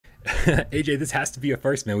AJ, this has to be a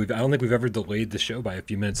first, man. I don't think we've ever delayed the show by a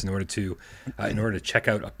few minutes in order to check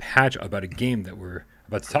out a patch about a game that we're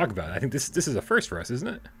about to talk about. I think this is a first for us, isn't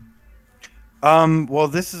it? Well,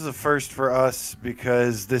 this is a first for us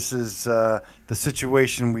because this is the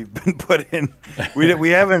situation we've been put in. We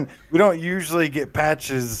don't usually get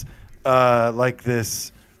patches like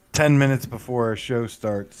this 10 minutes before our show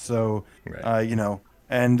starts. So, Right.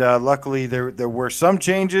 and luckily there were some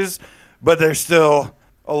changes, but there's still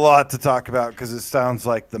a lot to talk about because it sounds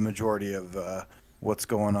like the majority of what's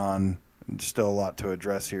going on. Still a lot to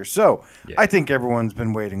address here. So Yeah. I think everyone's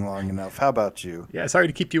been waiting long enough. How about you? Yeah, sorry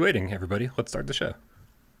to keep you waiting, everybody. Let's start the show.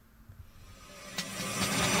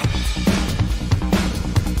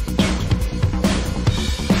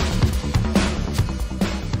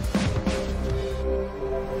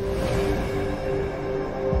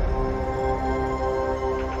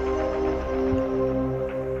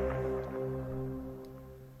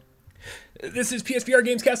 This is PSVR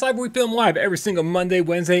GamesCast Live, where we film live every single Monday,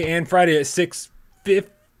 Wednesday, and Friday at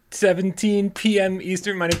 17 p.m.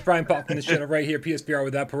 Eastern. My name's Bryan Paul from this channel right here, PSVR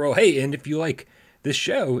without Parole. Hey, and if you like this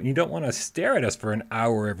show and you don't want to stare at us for an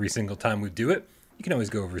hour every single time we do it, you can always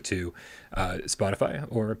go over to Spotify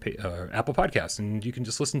or Apple Podcasts, and you can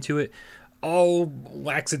just listen to it all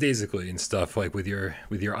lackadaisically and stuff, like with your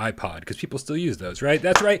iPod, because people still use those, right?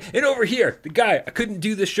 That's right. And over here, the guy I couldn't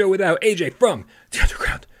do this show without, AJ from the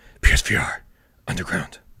Underground. PSVR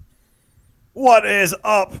Underground. What is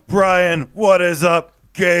up, Brian? What is up,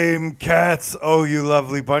 Game Cats? Oh, you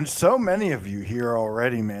lovely bunch. So many of you here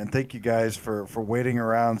already, man. Thank you guys for waiting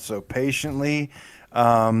around so patiently.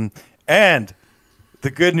 And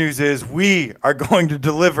the good news is we are going to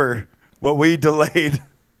deliver what we delayed,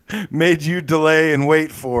 made you delay and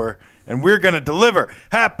wait for. And we're going to deliver.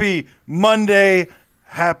 Happy Monday.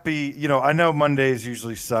 Happy, I know Mondays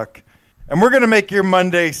usually suck. And we're going to make your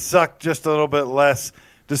Monday suck just a little bit less,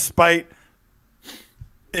 despite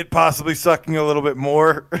it possibly sucking a little bit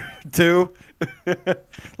more, too.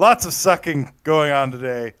 Lots of sucking going on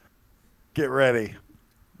today. Get ready.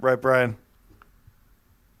 Right, Brian?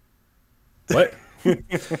 What?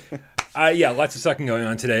 Yeah, lots of sucking going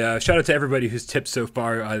on today. Shout out to everybody who's tipped so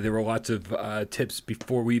far. There were lots of tips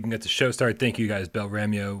before we even got the show started. Thank you guys. Bel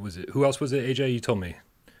Ramio. Who else was it, AJ? You told me.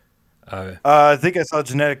 I think I saw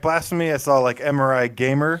Genetic Blasphemy. I saw like MRI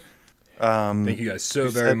Gamer. Thank you guys so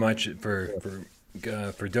very much for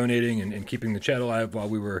donating and keeping the chat alive while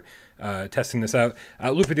we were testing this out.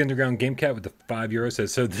 Loop at the Underground Game Cat with the €5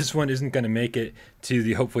 says, so this one isn't going to make it to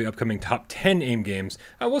the hopefully upcoming top 10 AIM games.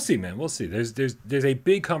 We'll see, man. We'll see. There's a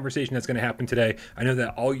big conversation that's going to happen today. I know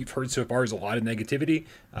that all you've heard so far is a lot of negativity,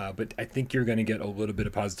 but I think you're going to get a little bit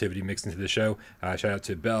of positivity mixed into the show. Shout out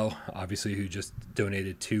to Bell, obviously, who just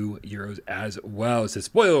donated €2 as well. It says,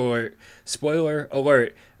 spoiler alert. Spoiler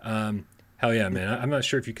alert. Hell yeah, man. I'm not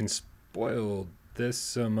sure if you can spoil this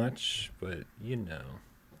so much, but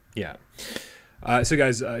yeah. So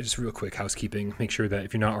guys, just real quick housekeeping. Make sure that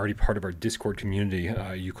if you're not already part of our Discord community,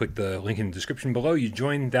 you click the link in the description below. You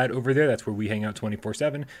join that over there. That's where we hang out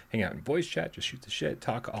 24/7, hang out in voice chat, just shoot the shit,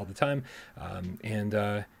 talk all the time. And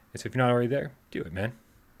so if you're not already there, do it, man.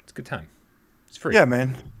 It's a good time. It's free. Yeah,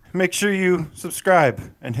 man. Make sure you subscribe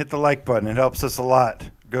and hit the like button. It helps us a lot.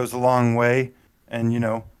 It goes a long way.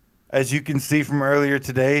 And, as you can see from earlier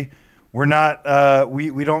today, we're not,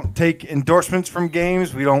 we don't take endorsements from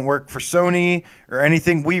games. We don't work for Sony or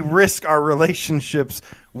anything. We risk our relationships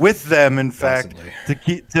with them, in fact,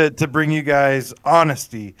 to bring you guys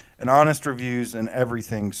honesty and honest reviews and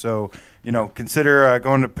everything. So, consider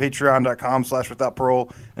going to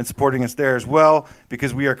patreon.com/withoutparole and supporting us there as well,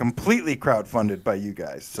 because we are completely crowdfunded by you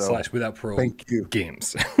guys. So /withoutparole thank you.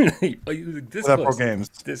 Games. Without Parole Games.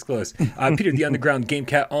 This close. Peter, the Underground Game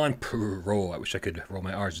Cat on Parole. I wish I could roll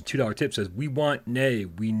my R's. A $2 tip says, we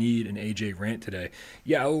need an AJ rant today.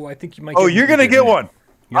 Yeah, I think you might get you're going to get one.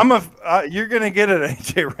 Yep. You're going to get an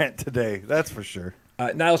AJ rant today. That's for sure.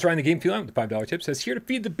 Niles Ryan, the Game Feeling with the $5 tip says, here to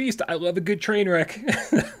feed the beast. I love a good train wreck.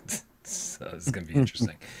 So this is going to be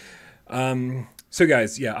interesting. So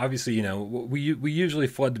guys, yeah, obviously, we usually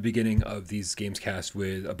flood the beginning of these Gamescast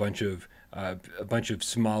with a bunch of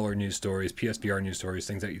smaller news stories, PSVR news stories,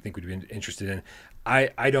 things that you think would be interested in.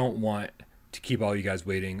 I don't want to keep all you guys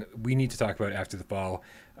waiting. We need to talk about After the Fall,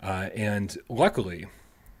 and luckily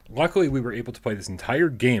we were able to play this entire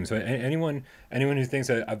game. So anyone who thinks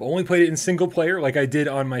that I've only played it in single player, like I did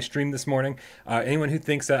on my stream this morning, anyone who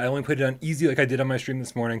thinks that I only played it on easy, like I did on my stream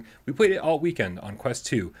this morning, we played it all weekend on Quest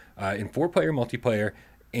 2 in 4-player multiplayer,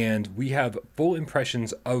 and we have full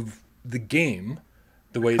impressions of the game,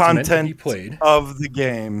 the way it's meant to be played. Of the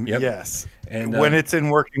game, yep. Yes, and when it's in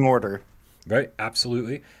working order. Right,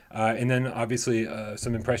 absolutely. and then obviously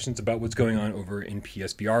some impressions about what's going on over in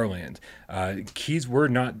PSVR land. Keys were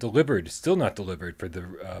not delivered, still not delivered for the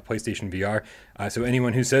PlayStation VR. So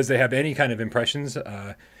anyone who says they have any kind of impressions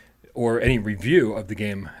or any review of the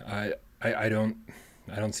game, I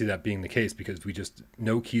don't see that being the case, because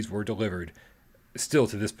no keys were delivered still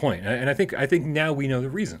to this point. And I think now we know the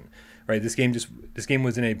reason, right? This game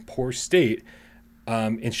was in a poor state,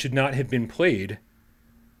 and should not have been played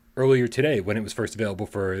earlier today when it was first available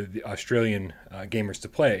for the Australian gamers to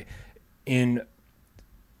play. In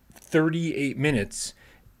 38 minutes,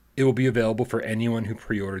 it will be available for anyone who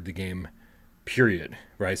pre-ordered the game, period,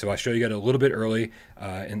 right? So Australia got a little bit early,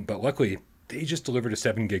 but luckily they just delivered a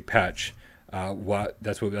 7 gig patch.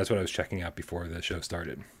 That's what I was checking out before the show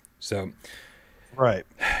started. So, right.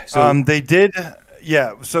 So they did.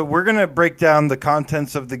 Yeah. So we're going to break down the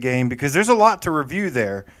contents of the game, because there's a lot to review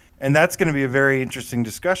there. And that's going to be a very interesting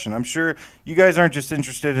discussion. I'm sure you guys aren't just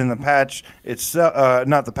interested in the patch. It's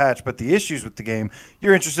not the patch, but the issues with the game.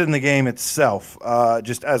 You're interested in the game itself,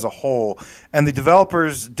 just as a whole. And the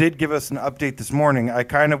developers did give us an update this morning. I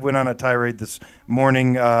kind of went on a tirade this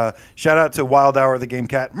morning. Shout out to Wild Hour, the game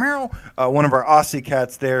cat, meow, one of our Aussie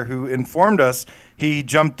cats there, who informed us he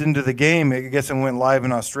jumped into the game, I guess, and went live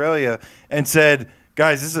in Australia and said,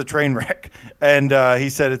 guys, this is a train wreck. And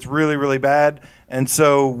he said it's really, really bad. And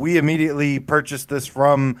so we immediately purchased this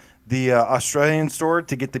from the Australian store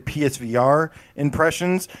to get the PSVR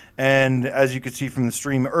impressions. And as you could see from the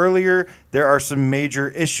stream earlier, there are some major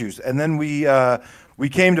issues. And then we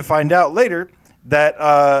came to find out later that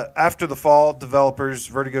after the fall, developers,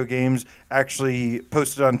 Vertigo Games, actually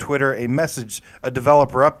posted on Twitter a message, a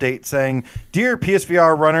developer update saying, "Dear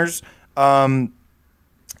PSVR runners,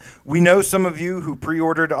 we know some of you who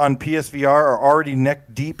pre-ordered on PSVR are already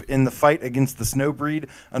neck deep in the fight against the Snowbreed.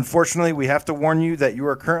 Unfortunately, we have to warn you that you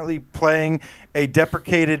are currently playing a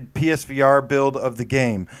deprecated PSVR build of the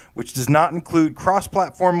game, which does not include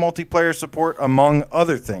cross-platform multiplayer support, among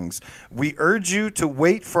other things. We urge you to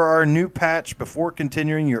wait for our new patch before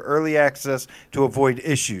continuing your early access to avoid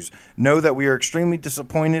issues. Know that we are extremely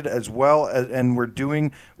disappointed and we're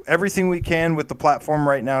doing everything we can with the platform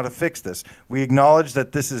right now to fix this. We acknowledge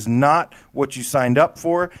that this is not what you signed up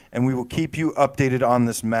for, and we will keep you updated on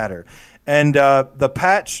this matter." And the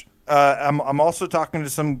patch, I'm also talking to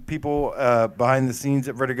some people behind the scenes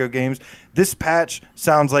at Vertigo Games. This patch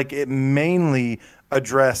sounds like it mainly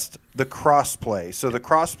addressed the crossplay. So the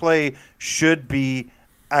crossplay should be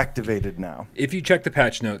activated now. If you check the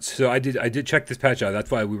patch notes, so I did check this patch out. That's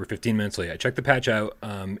why we were 15 minutes late. I checked the patch out.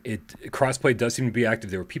 Crossplay does seem to be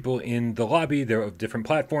active. There were people in the lobby. There of different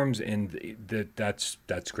platforms, and that's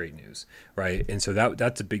great news, right? And so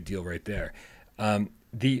that's a big deal right there.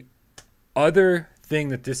 The other thing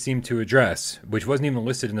that this seemed to address, which wasn't even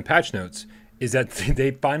listed in the patch notes, is that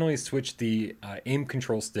they finally switched the aim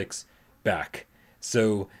control sticks back.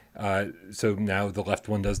 So now the left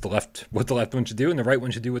one does what the left one should do, and the right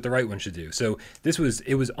one should do what the right one should do. So it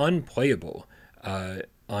was unplayable on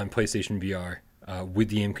PlayStation VR with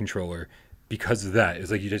the aim controller because of that.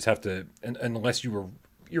 It's like you just have to, unless you're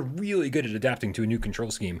really good at adapting to a new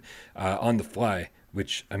control scheme on the fly.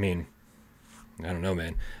 Which, I mean, I don't know,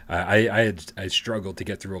 man. I struggled to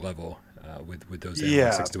get through a level with those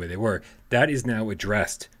analytics the way they were. That is now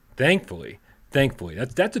addressed, thankfully.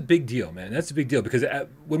 That's a big deal, man. That's a big deal, because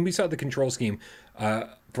when we saw the control scheme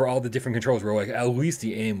for all the different controls, we're like, at least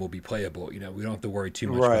the aim will be playable. You know, we don't have to worry too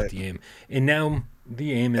much about the aim. And now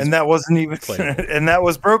the aim is, and that wasn't even and that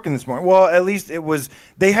was broken this morning. Well, at least it was.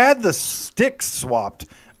 They had the sticks swapped.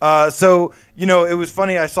 So, you know, it was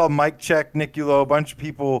funny. I saw Mike Check, Nick Ulo, a bunch of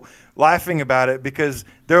people laughing about it, because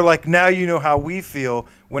they're like, now you know how we feel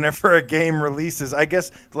whenever a game releases. I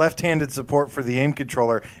guess left-handed support for the aim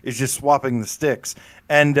controller is just swapping the sticks.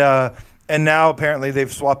 And now apparently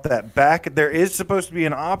they've swapped that back. There is supposed to be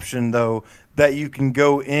an option, though, that you can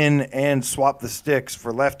go in and swap the sticks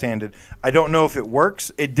for left-handed. I don't know if it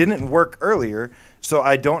works. It didn't work earlier, so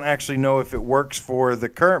I don't actually know if it works for the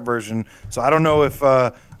current version. So I don't know if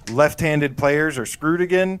left-handed players are screwed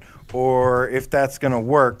again, or if that's going to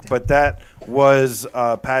work, but that was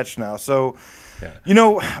patched now. So, you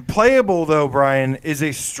know, playable, though, Brian, is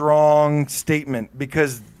a strong statement,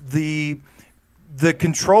 because the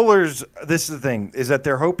controllers, this is the thing, is that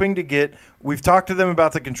they're hoping to get, we've talked to them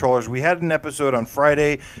about the controllers. We had an episode on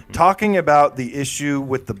Friday talking about the issue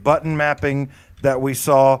with the button mapping that we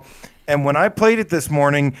saw. And when I played it this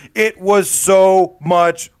morning, it was so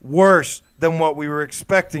much worse than what we were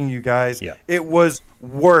expecting, you guys. Yeah. It was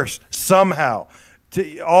worse somehow.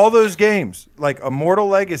 All those games, like Immortal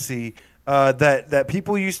Legacy, that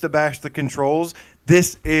people used to bash the controls,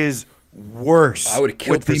 this is worse. I would have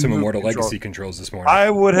killed with for the some move Immortal controls. Legacy controls this morning. I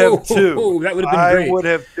would have too. That would have been great. I would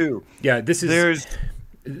have too. Yeah, this is There's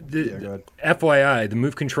the FYI, the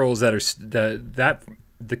move controls that are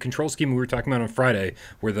the control scheme we were talking about on Friday,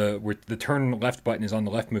 where the turn left button is on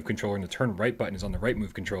the left move controller and the turn right button is on the right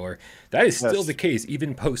move controller. That is still the case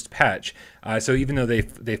even post patch. So even though they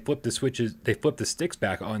flipped the sticks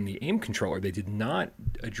back on the aim controller, they did not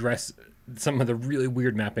address some of the really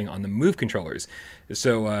weird mapping on the move controllers.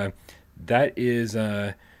 So that is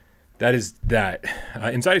that.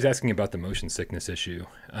 Inside is asking about the motion sickness issue.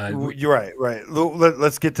 You're right.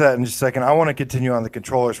 Let's get to that in just a second. I want to continue on the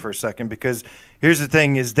controllers for a second, because here's the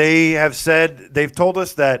thing: is they've told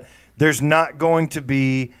us that there's not going to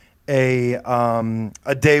be a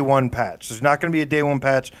day one patch. There's not going to be a day one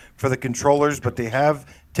patch for the controllers, but they have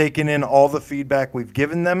taken in all the feedback we've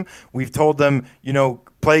given them. We've told them,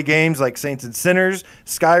 play games like Saints and Sinners,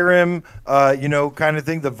 Skyrim, kind of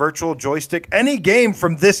thing, the virtual joystick, any game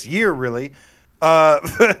from this year really, they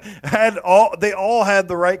all had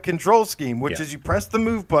the right control scheme, which is you press the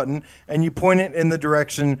move button and you point it in the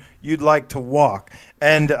direction you'd like to walk.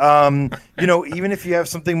 And, even if you have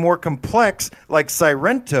something more complex like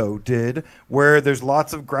Sirento did, where there's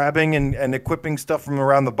lots of grabbing and equipping stuff from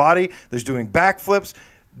around the body, there's doing backflips.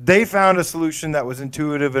 They found a solution that was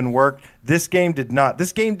intuitive and worked. This game did not.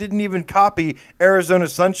 This game didn't even copy Arizona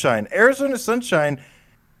Sunshine. Arizona Sunshine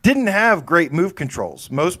didn't have great move controls.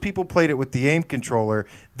 Most people played it with the aim controller.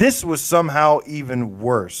 This was somehow even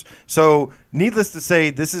worse. So needless to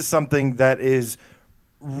say, this is something that is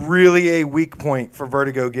really a weak point for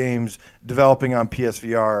Vertigo Games developing on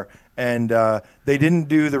PSVR. And they didn't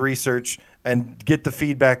do the research and get the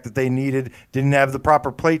feedback that they needed, didn't have the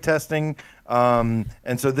proper play testing. And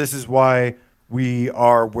so this is why we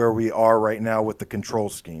are where we are right now with the control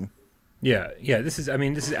scheme. Yeah. This is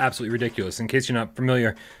absolutely ridiculous. In case you're not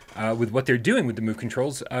familiar with what they're doing with the move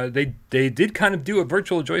controls, they did kind of do a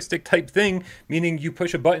virtual joystick type thing, meaning you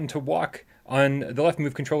push a button to walk on the left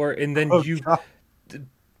move controller, and then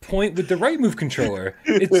point with the right move controller.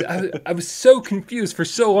 I was so confused for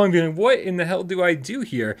so long, being what in the hell do I do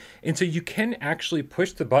here? And so you can actually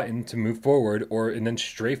push the button to move forward, and then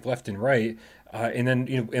strafe left and right, and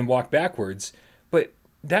then and walk backwards. But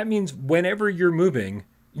that means whenever you're moving,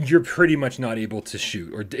 you're pretty much not able to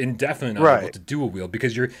shoot, and definitely not able to dual wield,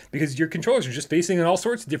 because your controllers are just facing in all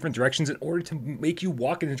sorts of different directions in order to make you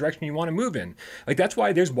walk in the direction you want to move in. Like, that's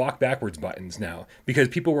why there's walk backwards buttons now, because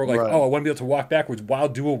people were like, oh, I want to be able to walk backwards while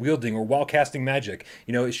dual wielding or while casting magic.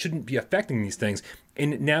 It shouldn't be affecting these things.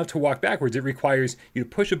 And now to walk backwards, it requires you to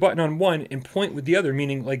push a button on one and point with the other,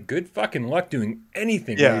 meaning like good fucking luck doing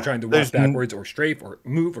anything when you're trying to walk backwards or strafe or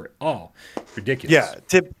move or all. It's ridiculous. Yeah,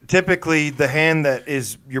 typically the hand that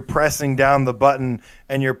you're pressing down the button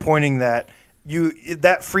and you're pointing that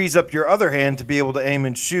frees up your other hand to be able to aim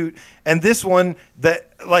and shoot. And this one,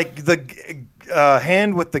 that like the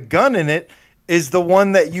hand with the gun in it, is the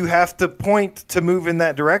one that you have to point to move in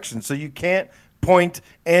that direction. So you can't point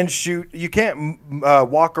and shoot. You can't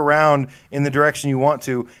walk around in the direction you want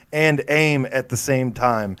to and aim at the same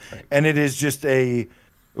time. Right. And it is just a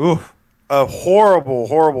horrible,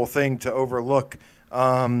 horrible thing to overlook.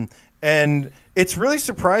 And it's really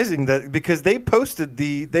surprising that, because they posted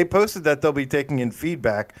that they'll be taking in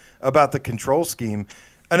feedback about the control scheme.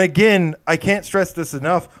 And again, I can't stress this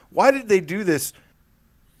enough. Why did they do this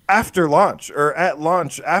after launch, or at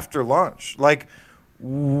launch after launch? Like,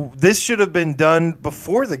 this should have been done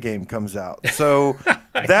before the game comes out. So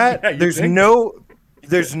that there's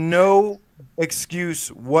no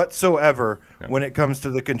excuse whatsoever when it comes to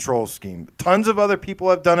the control scheme. Tons of other people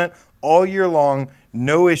have done it all year long,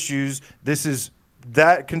 no issues.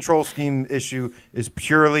 That control scheme issue is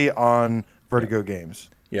purely on Vertigo Games.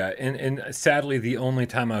 Yeah, and sadly, the only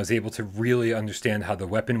time I was able to really understand how the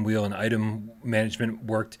weapon wheel and item management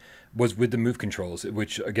worked was with the move controls,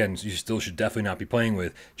 which, again, you still should definitely not be playing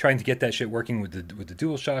with. Trying to get that shit working with the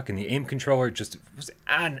DualShock and the aim controller just was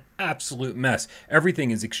an absolute mess.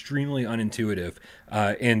 Everything is extremely unintuitive,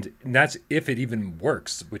 and that's if it even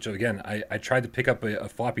works, which, again, I tried to pick up a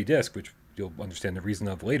floppy disk, which you'll understand the reason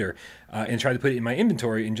of later, and tried to put it in my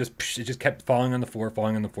inventory, and it just kept falling on the floor,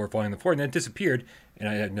 and then it disappeared, and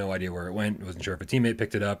I had no idea where it went. I wasn't sure if a teammate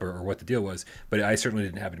picked it up or what the deal was, but I certainly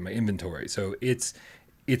didn't have it in my inventory. So it's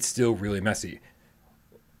still really messy.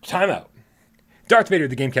 Timeout. Darth Vader,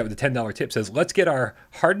 the Game Cat with the $10 tip, says, let's hope our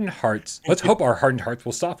hardened hearts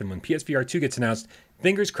will soften when PSVR 2 gets announced.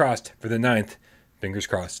 Fingers crossed for the 9th. Fingers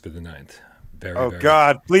crossed for the 9th. Very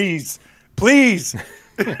God, please.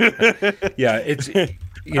 Yeah, it's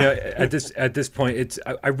at this point, it's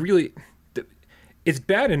I really, it's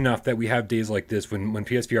bad enough that we have days like this when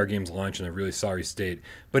PSVR games launch in a really sorry state,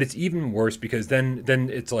 but it's even worse because then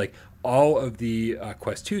it's like all of the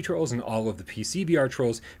Quest 2 trolls and all of the PC VR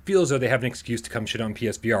trolls feel as though they have an excuse to come shit on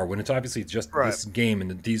PSVR when it's obviously just this game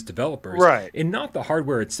and these developers, and not the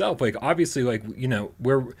hardware itself. Like obviously, like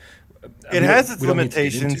it has its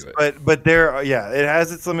limitations, but it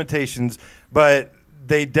has its limitations, but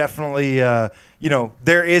they definitely,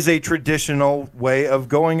 there is a traditional way of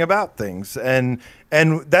going about things. And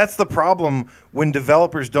that's the problem when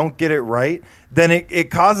developers don't get it right, then it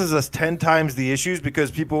causes us 10 times the issues because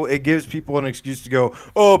it gives people an excuse to go,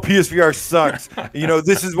 oh, PSVR sucks.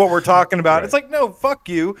 This is what we're talking about. It's like, no, fuck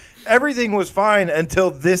you. Everything was fine until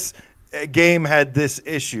this game had this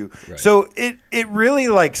issue. So it really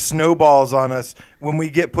like snowballs on us when we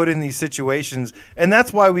get put in these situations, and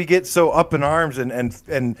that's why we get so up in arms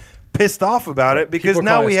and pissed off about it, because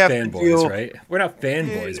now we have fanboys, to deal. Right? We're not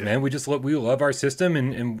fanboys, man. We love our system,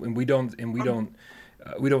 and we don't feel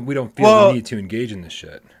the need to engage in this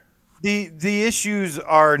shit. The issues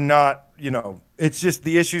are not, it's just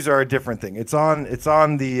the issues are a different thing. It's on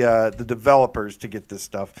the developers to get this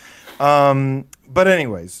stuff. But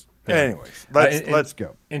anyways, let's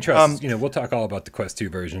go. And trust, we'll talk all about the Quest 2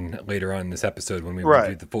 version later on in this episode when we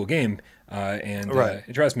review the full game. And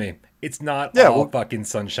trust me, it's not all fucking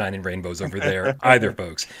sunshine and rainbows over there either,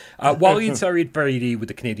 folks. Waleed Sarid Faridi with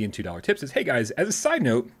the Canadian $2 tip says, hey guys, as a side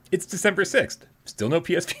note, it's December 6th. Still no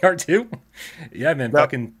PSVR 2? Yeah, man,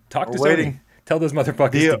 fucking talk to Sony. Tell those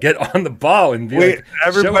motherfuckers to get on the ball and be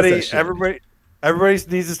everybody needs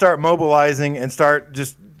to start mobilizing and start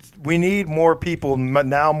we need more people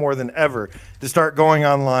now more than ever to start going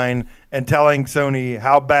online and telling Sony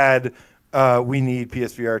how bad we need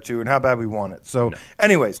PSVR 2 and how bad we want it. So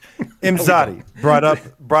anyways, Imzadi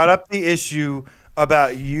brought up the issue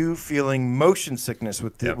about you feeling motion sickness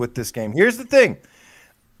with this game. Here's the thing.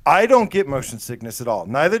 I don't get motion sickness at all.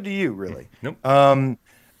 Neither do you, really. Nope.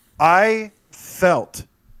 I felt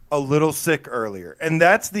a little sick earlier, and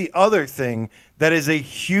that's the other thing that is a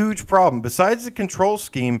huge problem. Besides the control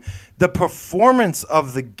scheme, the performance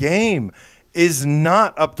of the game is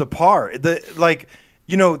not up to par. That's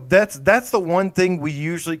the one thing we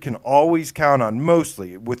usually can always count on,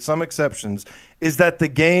 mostly, with some exceptions, is that the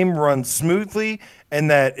game runs smoothly and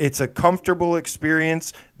that it's a comfortable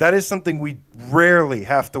experience. That is something we rarely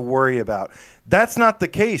have to worry about. That's not the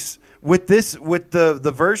case. With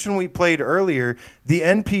the version we played earlier, the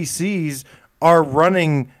NPCs are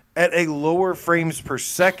running at a lower frames per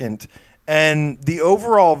second, and the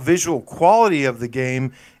overall visual quality of the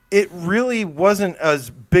game, it really wasn't as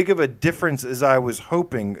big of a difference as I was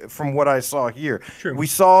hoping from what I saw here. Sure. We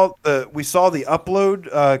saw the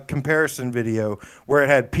upload comparison video where it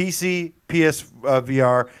had PC,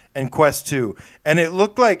 PSVR, and Quest 2, and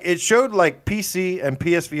it showed like PC and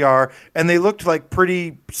PSVR, and they looked like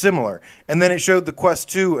pretty similar. And then it showed the Quest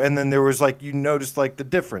 2, and then there was you noticed the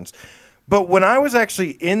difference. But when I was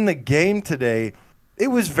actually in the game today, it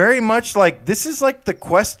was very much like this is like the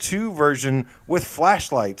Quest 2 version with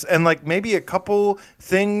flashlights and maybe a couple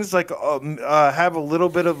things have a little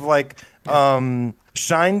bit of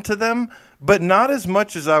shine to them, but not as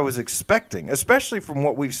much as I was expecting, especially from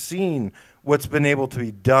what we've seen, what's been able to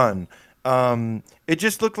be done. It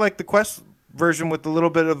just looked like the Quest version with a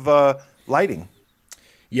little bit of lighting.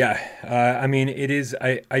 Yeah, I mean, it is.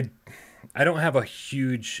 I don't have a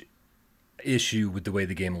huge issue with the way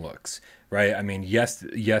the game looks, right? I mean, yes,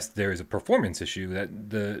 there is a performance issue that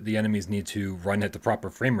the enemies need to run at the proper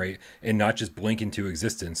frame rate and not just blink into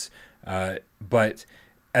existence. But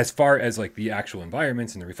as far as the actual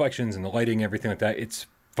environments and the reflections and the lighting, everything like that, it's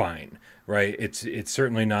fine, right? It's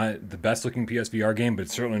certainly not the best looking PSVR game, but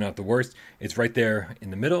it's certainly not the worst. It's right there in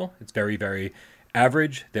the middle. It's very, very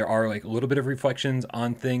average. There are a little bit of reflections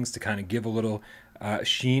on things to kind of give a little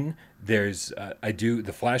sheen. There's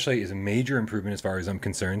the flashlight is a major improvement as far as I'm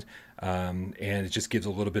concerned, and it just gives a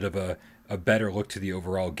little bit of a better look to the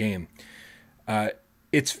overall game.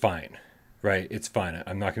 It's fine, right? It's fine.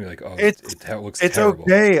 I'm not gonna be it looks terrible.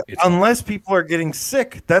 Okay, unless people are getting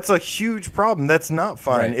sick. That's a huge problem. That's not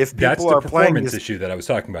fine. Right. If people that's the are playing performance issue that I was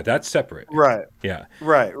talking about. That's separate. Right. Yeah.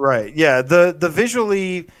 Right. Yeah. The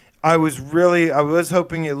visually, I was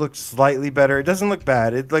hoping it looked slightly better. It doesn't look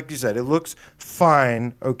bad. It, like you said, it looks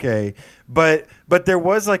fine. Okay. But there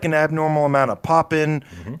was an abnormal amount of pop in.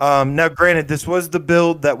 Mm-hmm. Now, granted, this was the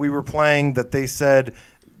build that we were playing that they said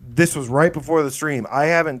this was right before the stream. I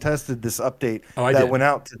haven't tested this update that went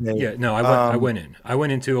out today. Yeah, no, I went in. I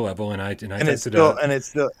went into a level and I tested it out. And it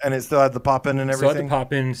still had the pop in and everything. Still had the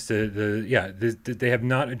pop ins. They have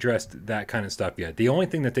not addressed that kind of stuff yet. The only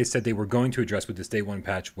thing that they said they were going to address with this day one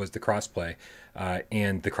patch was the crossplay,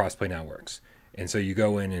 and the crossplay now works. And so you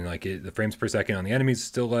go in and the frames per second on the enemies is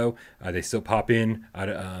still low. They still pop in.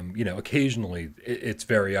 Occasionally it's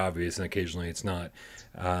very obvious, and occasionally it's not.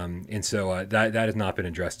 And so that has not been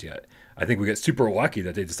addressed yet. I think we got super lucky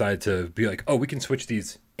that they decided to be like, oh, we can switch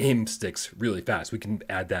these aim sticks really fast. We can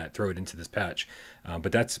add that, throw it into this patch.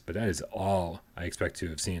 But that is all I expect to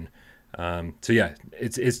have seen. So yeah,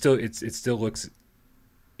 it still looks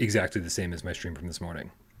exactly the same as my stream from this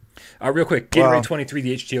morning. Real quick, Gatorade 23,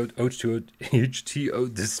 the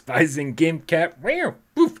HTO despising game cat.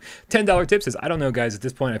 $10 tip says, I don't know, guys. At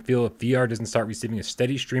this point, I feel if VR doesn't start receiving a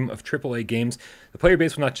steady stream of AAA games, the player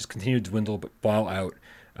base will not just continue to dwindle, but fall out.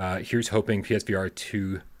 Here's hoping PSVR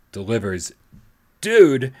 2 delivers.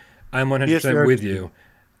 Dude, I'm 100% with you.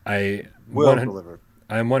 I will deliver.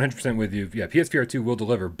 I'm 100% with you. Yeah, PSVR 2 will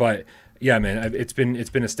deliver, but yeah, man, it's been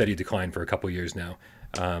a steady decline for a couple years now.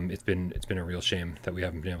 It's been a real shame that we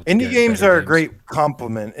haven't been able to. Indie games are a great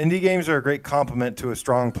compliment. Indie games are a great compliment to a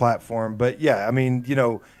strong platform. But yeah, I mean,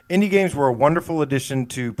 indie games were a wonderful addition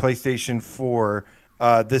to PlayStation 4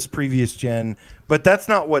 this previous gen. But that's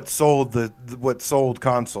not what sold what sold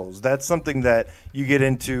consoles. That's something that you get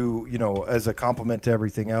into, as a compliment to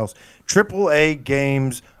everything else. AAA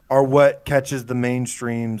games are what catches the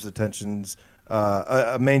mainstream's attentions.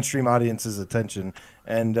 A mainstream audience's attention.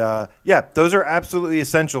 And yeah, those are absolutely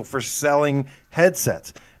essential for selling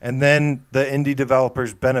headsets. And then the indie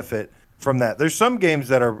developers benefit from that. There's some games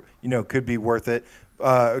that are, could be worth it,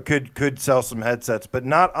 could sell some headsets, but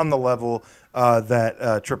not on the level that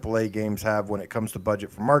AAA games have when it comes to budget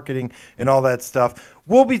for marketing and all that stuff.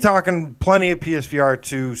 We'll be talking plenty of PSVR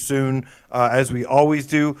 2 soon, as we always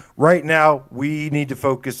do. Right now, we need to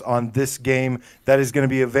focus on this game that is going to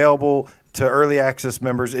be available to early access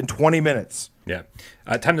members in 20 minutes. Yeah.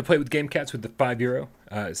 Time to play with GameCats with the €5.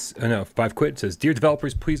 £5. It says, dear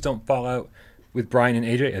developers, please don't fall out with Bryan and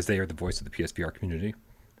AJ, as they are the voice of the PSVR community.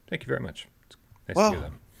 Thank you very much. It's nice to hear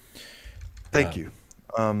them. Thank you.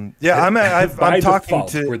 Yeah, I'm talking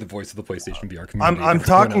to. We're the voice of the PlayStation VR community. I'm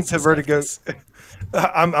talking to Vertigo.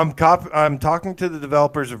 I'm talking to the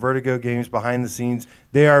developers of Vertigo Games behind the scenes.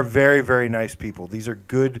 They are very, very nice people. These are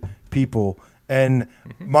good people. And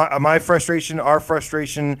my frustration, our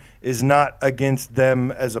frustration, is not against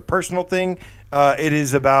them as a personal thing. It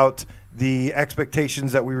is about the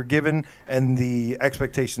expectations that we were given and the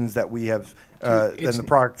expectations that we have, and the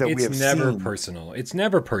product that we have seen. It's never personal. It's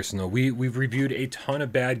never personal. We've reviewed a ton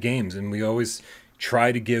of bad games, and we always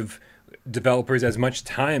try to give developers as much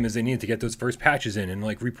time as they need to get those first patches in and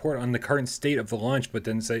report on the current state of the launch, but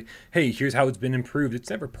then say, hey, here's how it's been improved.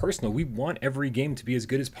 It's never personal. We want every game to be as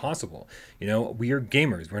good as possible. We are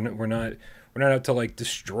gamers. We're not out to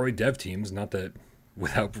destroy dev teams. Not that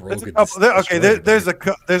without Rogue. There's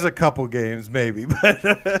a couple games maybe,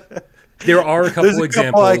 but there are a couple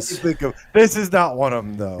examples. I can think of. This is not one of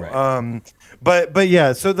them though. Right. But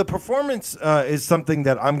yeah, so the performance is something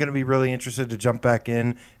that I'm going to be really interested to jump back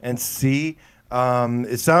in and see.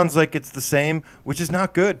 It sounds like it's the same, which is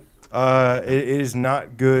not good. It is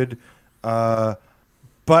not good. But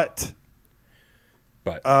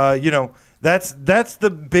that's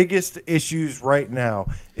the biggest issues right now.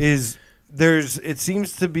 It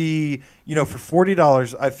seems to be, for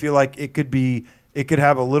 $40, I feel like it could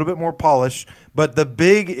have a little bit more polish. But the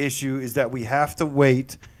big issue is that we have to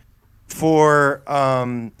wait for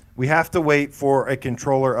a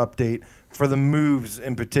controller update for the moves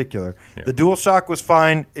in particular. Yeah. The DualShock was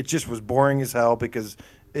fine. It just was boring as hell because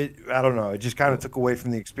I don't know. It just kind of took away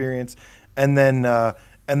from the experience. And then the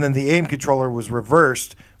aim controller was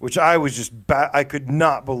reversed, which I was I could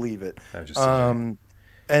not believe it.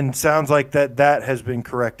 And sounds like that has been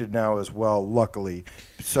corrected now as well, luckily.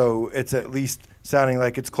 So it's at least sounding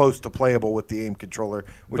like it's close to playable with the aim controller.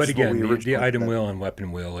 But again, the item wheel and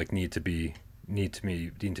weapon wheel need to be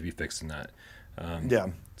fixed in that. Yeah.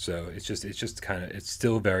 So it's just kind of, it's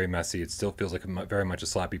still very messy. It still feels like very much a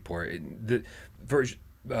sloppy port. The version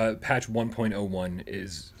patch 1.01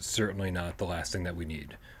 is certainly not the last thing that we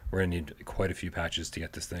need. We're gonna need quite a few patches to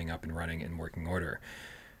get this thing up and running in working order.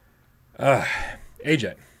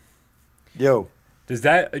 AJ. Yo. Does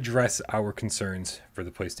that address our concerns for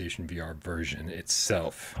the PlayStation VR version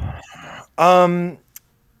itself?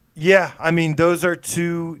 Yeah, I mean, those are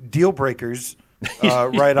two deal breakers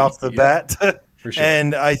right off the bat. For sure.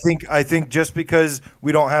 And I think just because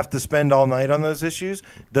we don't have to spend all night on those issues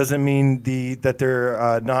doesn't mean that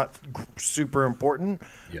they're not super important.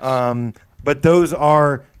 Yes. But those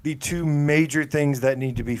are the two major things that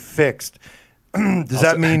need to be fixed. Does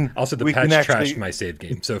that mean also the we patch can actually trashed my save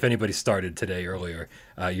game? So if anybody started today earlier,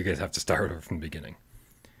 you guys have to start over from the beginning.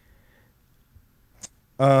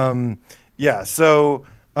 Yeah. So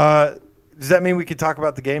does that mean we can talk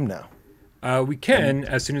about the game now? We can,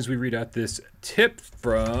 as soon as we read out this tip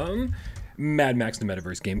from Mad Max the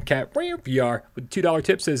Metaverse Game Cat VR with $2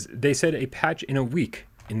 tip. Says they said a patch in a week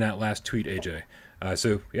in that last tweet, AJ.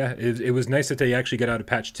 So yeah, it was nice that they actually got out a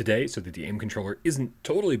patch today so that the aim controller isn't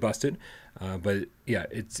totally busted. But yeah,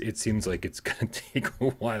 it seems like it's gonna take a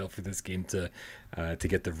while for this game to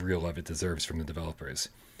get the real love it deserves from the developers.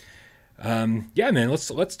 Yeah, man,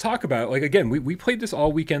 let's talk about, like, again, we played this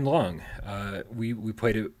all weekend long. We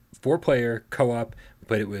played it 4-player co-op. We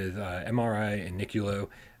played it with MRI and Niculo.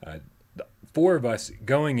 The 4 of us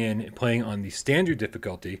going in and playing on the standard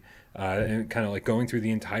difficulty, and kind of like going through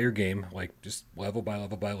the entire game, like just level by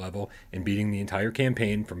level by level, and beating the entire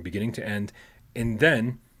campaign from beginning to end. And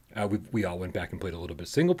then we all went back and played a little bit of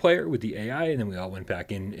single player with the AI, and then we all went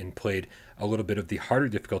back in and played a little bit of the harder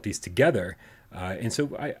difficulties together. And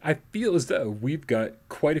so I feel as though we've got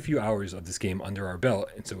quite a few hours of this game under our belt,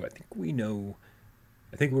 and so I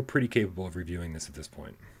think we're pretty capable of reviewing this at this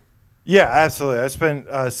point. Yeah, absolutely. I spent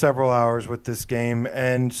several hours with this game,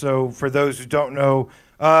 and so for those who don't know,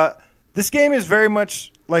 this game is very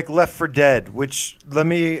much like Left 4 Dead, which, let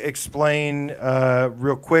me explain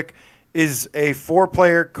real quick, is a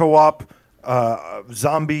 4-player co-op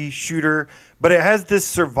zombie shooter, but it has this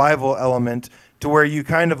survival element to where you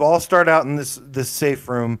kind of all start out in this safe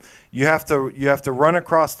room. You have to run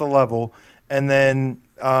across the level, and then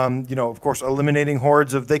of course, eliminating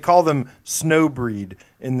hordes of, they call them snowbreed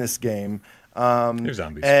in this game. They're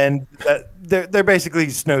zombies, and they're basically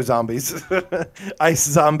snow zombies, ice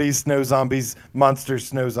zombies, snow zombies, monster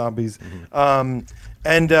snow zombies. Mm-hmm.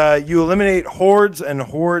 And you eliminate hordes and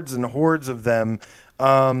hordes and hordes of them,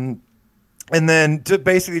 and then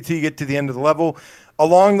basically till you get to the end of the level.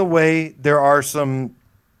 Along the way, there are some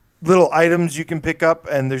little items you can pick up,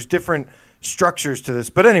 and there's different structures to this.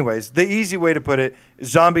 But anyways, the easy way to put it is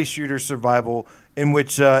zombie shooter survival, in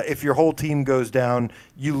which if your whole team goes down,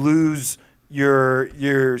 you lose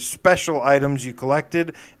your special items you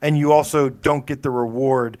collected, and you also don't get the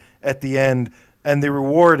reward at the end, and the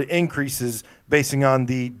reward increases basing on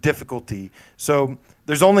the difficulty. So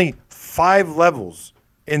there's only 5 levels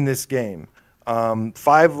in this game,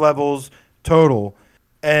 5 levels total,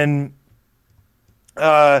 and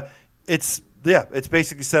it's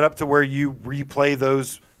basically set up to where you replay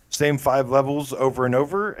those same 5 levels over and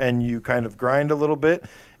over, and you kind of grind a little bit.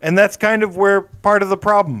 And that's kind of where part of the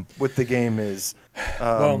problem with the game is.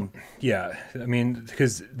 Well, yeah, I mean,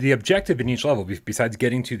 because the objective in each level, besides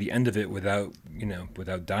getting to the end of it without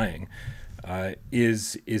dying,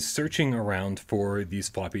 is searching around for these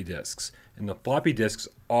floppy disks. And the floppy disks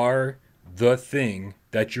are the thing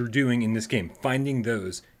that you're doing in this game. Finding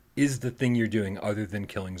those is the thing you're doing other than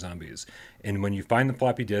killing zombies. And when you find the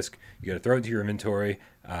floppy disk, you got to throw it into your inventory,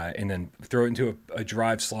 and then throw it into a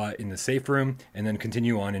drive slot in the safe room, and then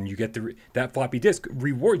continue on, and you get that floppy disk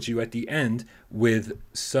rewards you at the end with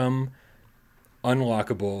some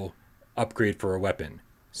unlockable upgrade for a weapon.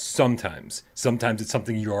 Sometimes it's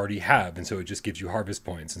something you already have, and so it just gives you harvest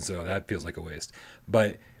points, and so that feels like a waste.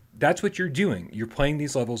 But that's what you're doing. You're playing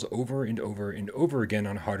these levels over and over and over again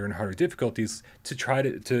on harder and harder difficulties to try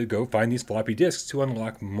to go find these floppy disks to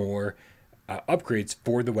unlock more upgrades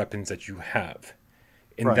for the weapons that you have.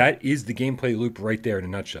 And right. That is the gameplay loop right there in a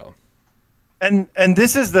nutshell. And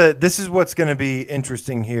this is what's going to be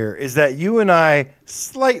interesting here, is that you and I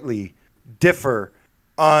slightly differ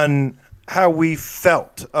on how we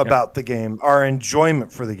felt about the game, our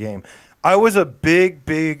enjoyment for the game. I was a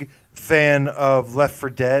big fan of Left 4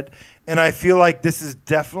 Dead, and I feel like this is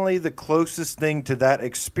definitely the closest thing to that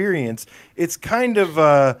experience. It's kind of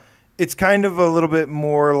a little bit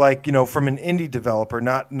more like, from an indie developer,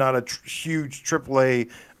 not a huge AAA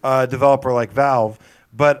developer like Valve,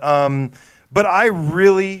 but I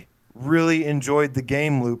really enjoyed the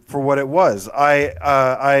game loop for what it was.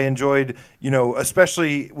 I enjoyed,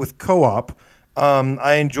 especially with co-op.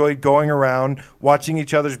 I enjoyed going around, watching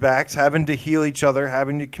each other's backs, having to heal each other,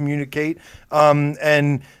 having to communicate,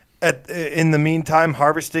 and in the meantime,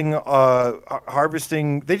 harvesting.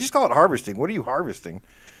 They just call it harvesting. What are you harvesting?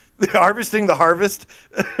 Harvesting the harvest.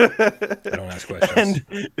 I don't ask questions.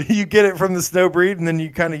 And you get it from the snowbreed, and then you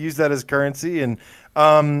kind of use that as currency. And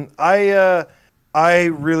I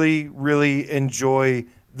really enjoy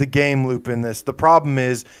the game loop in this. The problem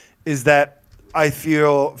is that I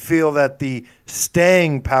feel that the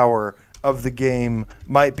staying power of the game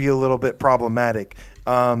might be a little bit problematic.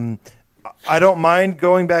 I don't mind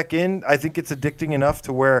going back in. I think it's addicting enough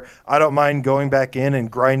to where I don't mind going back in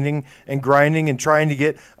and grinding and trying to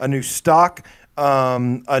get a new stock,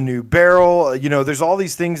 a new barrel. You know, there's all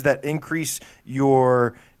these things that increase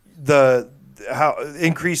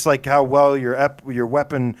how well your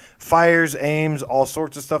weapon fires, aims, all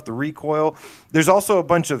sorts of stuff, the recoil. There's also a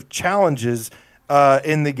bunch of challenges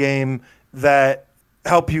in the game that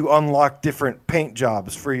help you unlock different paint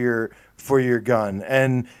jobs for your gun.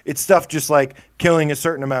 And it's stuff just like killing a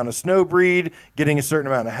certain amount of snowbreed, getting a certain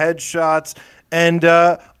amount of headshots, and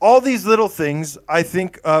all these little things, I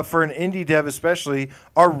think, for an indie dev especially,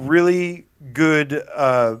 are really good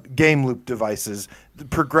game loop devices,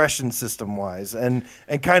 progression system-wise, and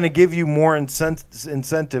kind of give you more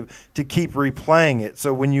incentive to keep replaying it.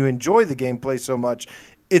 So when you enjoy the gameplay so much,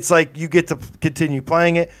 it's like you get to continue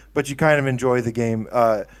playing it, but you kind of enjoy the game.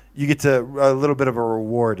 You get to a little bit of a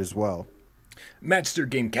reward as well. Matster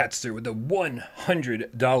Gamecatster with a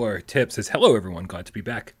 $100 tip says, "Hello everyone, glad to be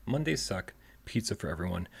back. Mondays suck. Pizza for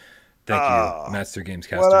everyone." Thank you, Matster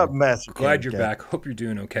Gamescaster. What up, Master? Glad you're back. Hope you're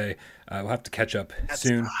doing okay. We'll have to catch up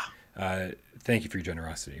soon. Thank you for your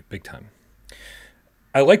generosity, big time.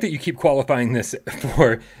 I like that you keep qualifying this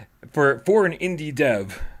for an indie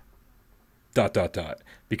dev. ...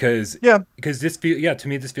 Because to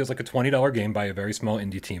me this feels like a $20 game by a very small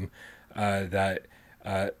indie team that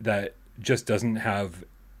just doesn't have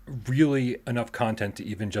really enough content to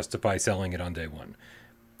even justify selling it on day one.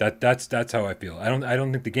 That's how I feel. I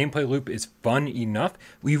don't think the gameplay loop is fun enough.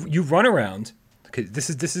 You run around. Okay, this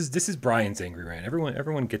is Bryan's angry rant.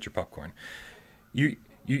 Everyone get your popcorn. You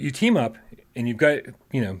team up and you've got,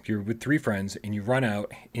 you're with 3 friends and you run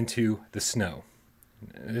out into the snow.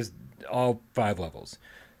 There's all 5 levels.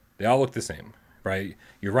 They all look the same, right?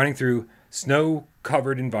 You're running through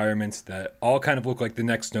snow-covered environments that all kind of look like the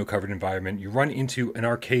next snow-covered environment. You run into an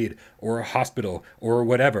arcade or a hospital or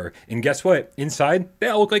whatever, and guess what? Inside, they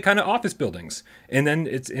all look like kind of office buildings.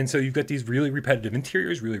 And so you've got these really repetitive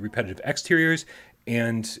interiors, really repetitive exteriors,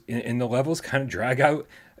 and the levels kind of drag out,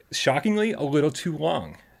 shockingly, a little too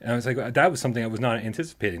long. And I was like, that was something I was not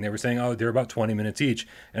anticipating. They were saying, oh, they're about 20 minutes each.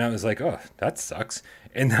 And I was like, oh, that sucks.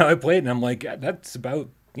 And now I played, and I'm like, yeah, that's about,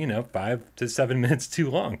 5 to 7 minutes too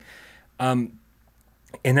long. And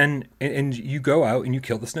then you go out and you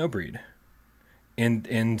kill the snowbreed. And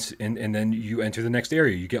then you enter the next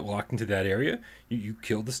area. You get locked into that area. You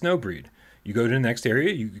kill the snowbreed. You go to the next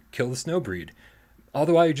area. You kill the snowbreed. All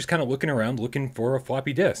the while, you're just kind of looking around, looking for a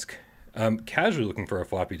floppy disk. Casually looking for a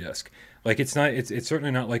floppy disk. Like it's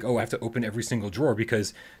certainly not like, oh, I have to open every single drawer,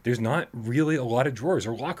 because there's not really a lot of drawers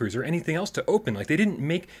or lockers or anything else to open. Like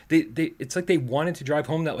it's like they wanted to drive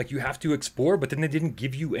home that like you have to explore, but then they didn't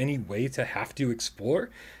give you any way to have to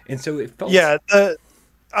explore. And so it felt... Yeah,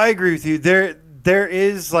 I agree with you. There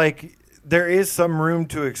is some room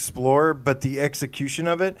to explore, but the execution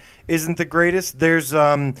of it isn't the greatest. There's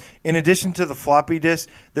in addition to the floppy disk,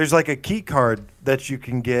 there's like a key card that you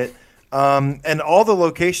can get. And all the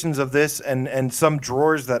locations of this and some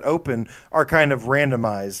drawers that open are kind of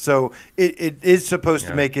randomized. So it is supposed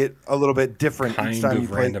to make it a little bit different each time you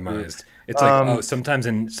play randomized. It's like, sometimes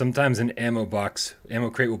an ammo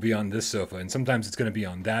crate will be on this sofa, and sometimes it's going to be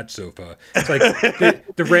on that sofa. It's like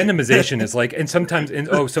the randomization is like, and sometimes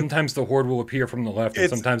the horde will appear from the left, and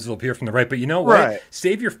sometimes it'll appear from the right. But you know what? Right.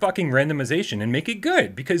 Save your fucking randomization and make it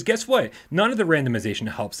good, because guess what? None of the randomization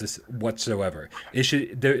helps this whatsoever. They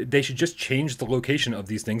should just change the location of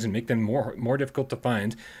these things and make them more difficult to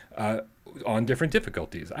find. On different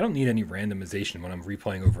difficulties. I don't need any randomization when I'm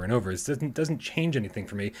replaying over and over. It doesn't change anything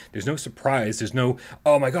for me. There's no surprise. There's no,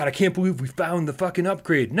 oh my god, I can't believe we found the fucking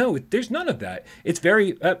upgrade. No, there's none of that. It's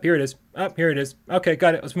very, here it is. Here it is. Okay,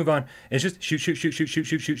 got it. Let's move on. And it's just shoot.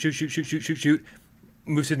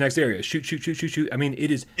 Moves to the next area. Shoot. I mean,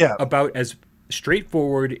 it is about as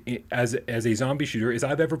straightforward as a zombie shooter as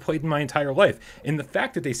I've ever played in my entire life. And the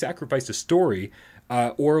fact that they sacrificed a story,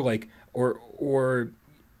 or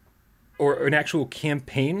an actual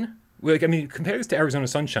campaign. Like, I mean, compare this to Arizona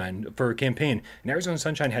Sunshine for a campaign. And Arizona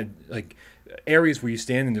Sunshine had like areas where you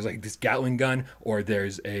stand and there's like this Gatling gun, or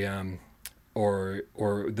there's a or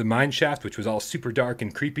the mine shaft, which was all super dark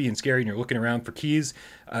and creepy and scary, and you're looking around for keys.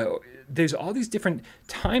 There's all these different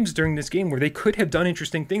times during this game where they could have done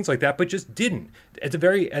interesting things like that, but just didn't.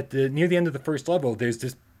 Near the end of the first level, there's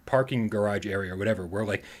this parking garage area or whatever, where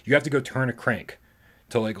like you have to go turn a crank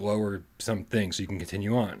to like lower some things so you can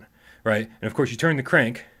continue on. Right, and of course you turn the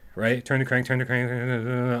crank, right? Turn the crank,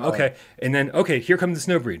 okay. And then, okay, here comes the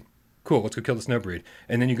snow breed. Cool, let's go kill the snow breed.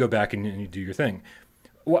 And then you go back and you do your thing.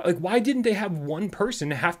 Like, why didn't they have one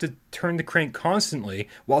person have to turn the crank constantly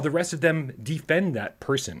while the rest of them defend that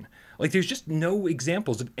person? Like, there's just no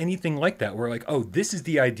examples of anything like that where, like, oh, this is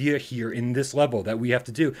the idea here in this level that we have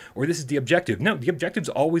to do, or this is the objective. No, the objective's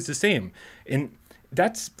always the same. And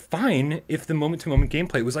that's fine if the moment-to-moment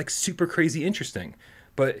gameplay was, like, super crazy interesting.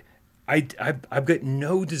 But I've got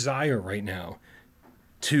no desire right now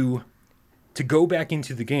to go back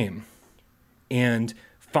into the game and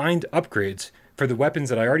find upgrades for the weapons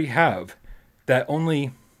that I already have that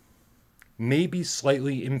only maybe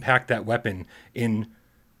slightly impact that weapon in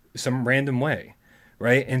some random way,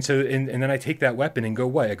 right? And so, and then I take that weapon and go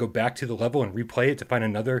what? I go back to the level and replay it to find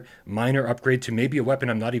another minor upgrade to maybe a weapon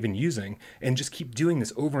I'm not even using, and just keep doing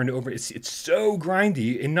this over and over. It's so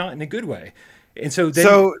grindy and not in a good way. And so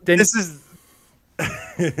then this is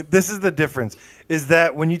this is the difference, is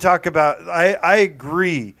that when you talk about, I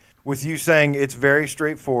agree with you saying it's very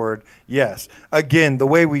straightforward. Yes. Again, the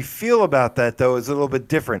way we feel about that, though, is a little bit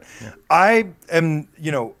different. Yeah. I am,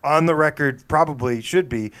 on the record, probably should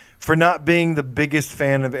be, for not being the biggest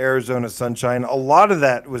fan of Arizona Sunshine. A lot of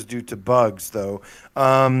that was due to bugs, though.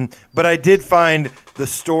 But I did find the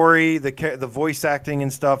story, the voice acting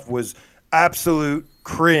and stuff was absolute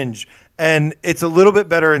cringe. And it's a little bit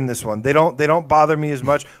better in this one. They don't bother me as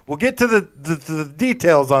much. We'll get to the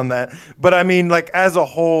details on that. But I mean, like, as a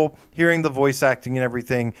whole, hearing the voice acting and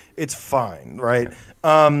everything, it's fine, right?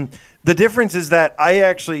 The difference is that I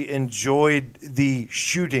actually enjoyed the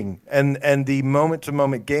shooting and the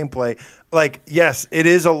moment-to-moment gameplay. Like, yes, it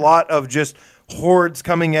is a lot of just hordes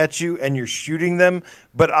coming at you and you're shooting them,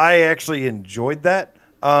 but I actually enjoyed that.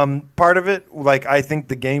 Part of it, like, I think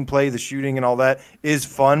the gameplay, the shooting and all that is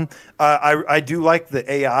fun. I do like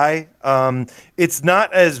the AI. It's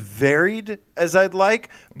not as varied as I'd like,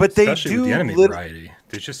 but especially they do with the enemy variety.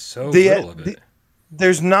 There's just so little of it.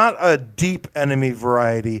 There's not a deep enemy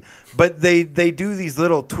variety, but they do these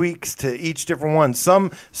little tweaks to each different one.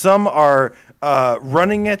 Some are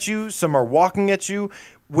running at you, some are walking at you.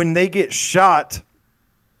 When they get shot,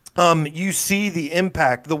 you see the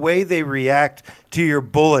impact, the way they react to your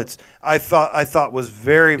bullets. I thought was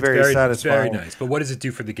very satisfying. It's very nice. But what does it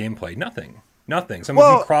do for the gameplay? Nothing. Some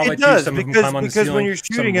of them crawl at you. Some of them climb on the ceiling. When you're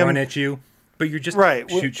shooting some run at you. But you're just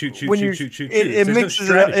shoot. There's no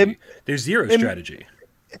strategy. There's zero strategy.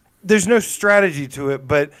 There's no strategy to it,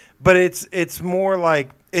 but it's more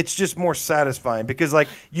like, it's just more satisfying because, like,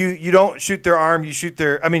 you don't shoot their arm,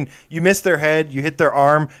 you miss their head, you hit their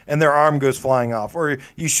arm, and their arm goes flying off. Or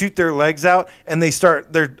you shoot their legs out, and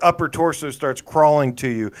their upper torso starts crawling to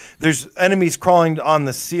you. There's enemies crawling on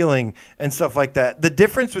the ceiling and stuff like that. The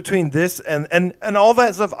difference between this and all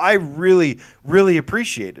that stuff, I really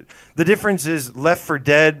appreciated. The difference is Left 4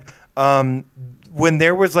 Dead, when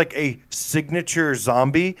there was, like, a signature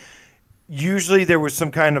zombie, usually there was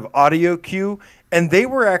some kind of audio cue, and they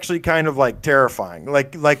were actually kind of, like, terrifying.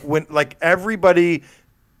 Like when, like, everybody,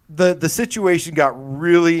 the situation got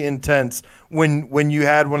really intense when you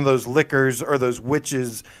had one of those lickers or those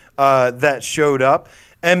witches that showed up.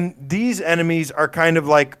 And these enemies are kind of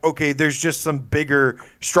like, okay, there's just some bigger,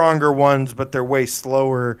 stronger ones, but they're way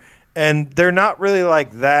slower, and they're not really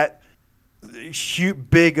like that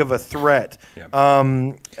big of a threat. Yeah.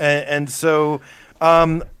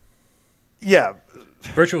 Yeah.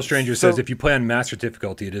 Virtual Stranger says if you play on master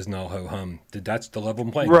difficulty, it isn't all ho hum. That's the level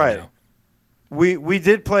I'm playing right now. We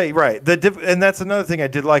did play right. And that's another thing I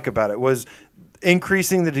did like about it was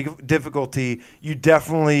increasing the difficulty. You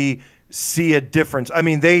definitely see a difference. I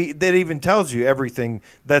mean, that even tells you everything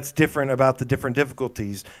that's different about the different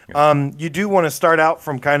difficulties. Yeah. You do want to start out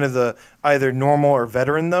from kind of the either normal or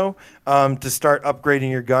veteran, though, to start upgrading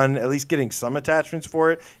your gun, at least getting some attachments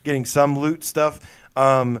for it, getting some loot stuff.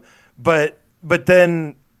 But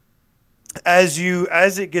then as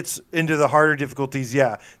it gets into the harder difficulties,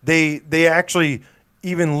 yeah, they actually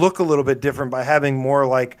even look a little bit different by having more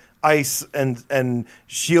like ice and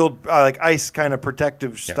shield, like ice kind of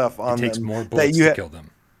protective stuff on them. It takes more bullets to kill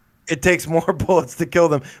them. It takes more bullets to kill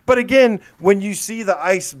them. But again, when you see the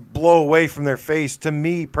ice blow away from their face, to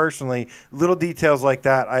me personally, little details like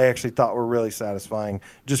that I actually thought were really satisfying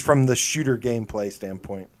just from the shooter gameplay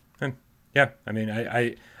standpoint. Yeah, I mean,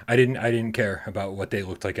 I didn't care about what they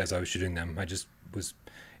looked like as I was shooting them. I just was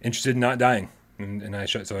interested in not dying, and I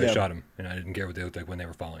shot them, and I didn't care what they looked like when they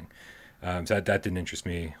were falling. So that didn't interest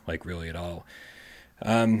me like really at all.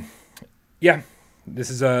 Yeah,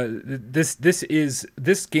 this gameplay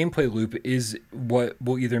loop is what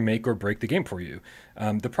will either make or break the game for you.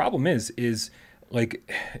 The problem is like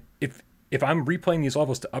if if I'm replaying these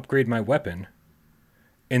levels to upgrade my weapon,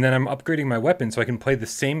 and then I'm upgrading my weapon so I can play the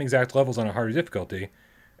same exact levels on a harder difficulty,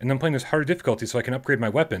 and then playing this harder difficulty so I can upgrade my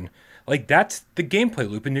weapon, like that's the gameplay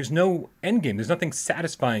loop, and there's no end game. There's nothing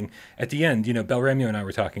satisfying at the end. You know, Belramio and I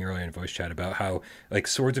were talking earlier in voice chat about how like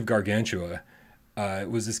Swords of Gargantua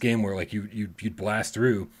was this game where like you'd blast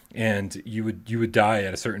through and you would die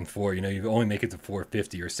at a certain floor. You know, you only make it to floor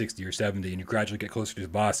 50 or 60 or 70, and you gradually get closer to the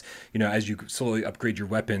boss. You know, as you slowly upgrade your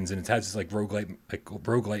weapons, and it has this like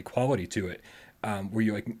roguelite quality to it. Where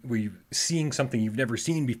you're seeing something you've never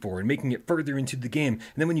seen before and making it further into the game, and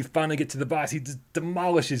then when you finally get to the boss, he just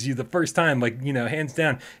demolishes you the first time, like, you know, hands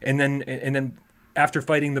down. And then after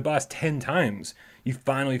fighting the boss 10 times, you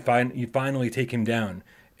finally take him down,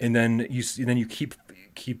 and then you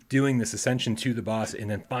keep doing this ascension to the boss, and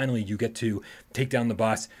then finally you get to take down the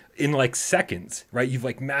boss in like seconds, right? You've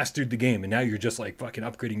like mastered the game, and now you're just like fucking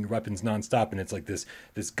upgrading your weapons nonstop, and it's like this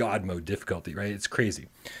God mode difficulty, right? It's crazy.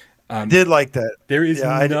 I did like that. There is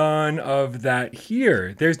none of that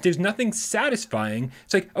here. There's nothing satisfying.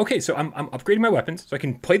 It's like, okay, so I'm upgrading my weapons so I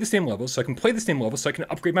can play the same levels, so I can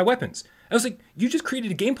upgrade my weapons. I was like, you just created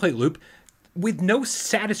a gameplay loop with no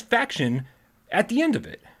satisfaction at the end of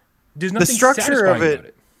it. There's nothing satisfying about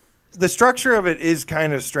it. The structure of it is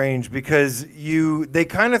kind of strange because they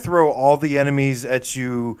kind of throw all the enemies at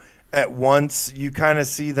you at once. You kind of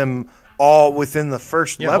see them all within the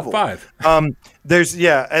first level. 5.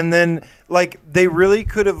 And then like they really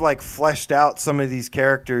could have like fleshed out some of these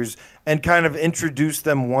characters and kind of introduced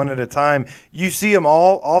them one at a time. You see them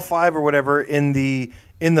all 5 or whatever in the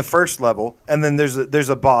first level, and then there's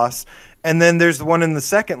a boss, and then there's the one in the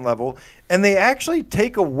second level, and they actually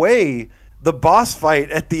take away the boss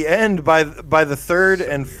fight at the end by the third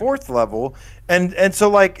and fourth level. And so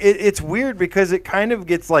like it's weird because it kind of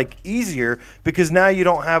gets like easier because now you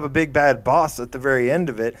don't have a big bad boss at the very end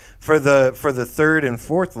of it for the third and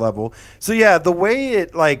fourth level. So yeah, the way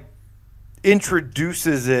it like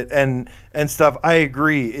introduces it and stuff, I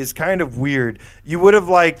agree, is kind of weird. You would have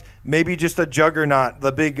liked maybe just a Juggernaut,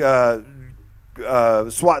 the big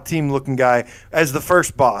SWAT team looking guy, as the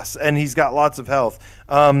first boss, and he's got lots of health.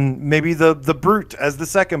 Maybe the Brute as the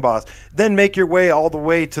second boss. Then make your way all the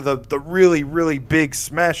way to the really, really big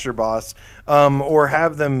Smasher boss, or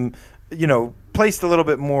have them, you know, placed a little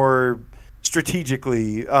bit more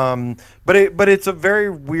strategically. But it's a very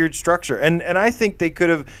weird structure. And I think they could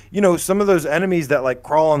have, you know, some of those enemies that like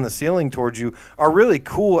crawl on the ceiling towards you are really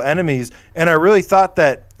cool enemies. And I really thought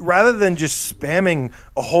that rather than just spamming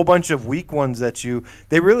a whole bunch of weak ones at you,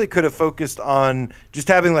 they really could have focused on just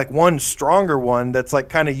having like one stronger one that's like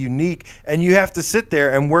kind of unique. And you have to sit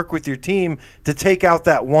there and work with your team to take out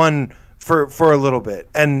that one for a little bit,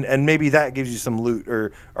 and maybe that gives you some loot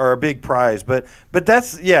or a big prize, but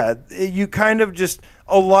that's, yeah, you kind of just,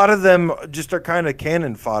 a lot of them just are kind of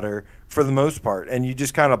cannon fodder for the most part, and you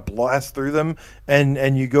just kind of blast through them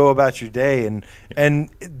and you go about your day, and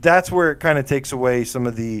that's where it kind of takes away some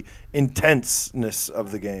of the intenseness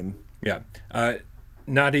of the game. Yeah.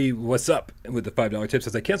 Nadi, what's up, with the $5 tip,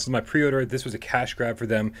 says, I canceled my pre-order. This was a cash grab for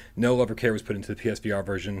them. No love or care was put into the PSVR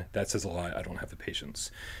version. That says a lot. I don't have the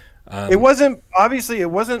patience. It wasn't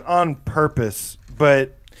on purpose,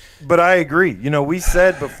 but I agree. You know, we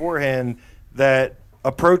said beforehand that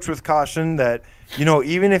approach with caution, that, you know,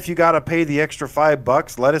 even if you got to pay the extra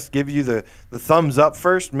 $5, let us give you the thumbs up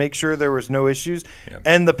first, make sure there was no issues. Yep.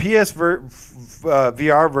 And the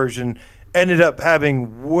VR version ended up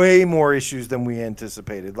having way more issues than we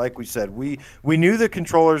anticipated. Like we said, we knew the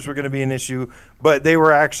controllers were going to be an issue, but they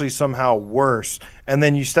were actually somehow worse. And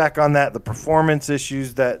then you stack on that the performance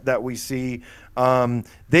issues that we see.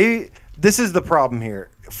 This is the problem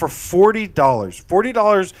here. For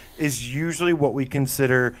 $40 is usually what we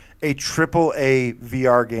consider a AAA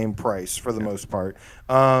VR game price for the most part.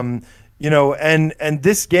 You know, and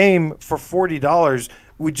this game for $40,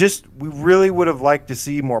 we really would have liked to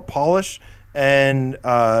see more polish and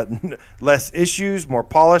less issues, more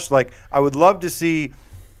polish. Like, I would love to see,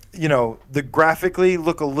 you know, the graphically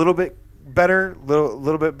look a little bit better,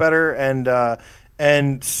 little bit better,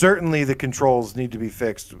 and certainly the controls need to be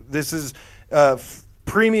fixed. This is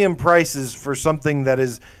premium prices for something that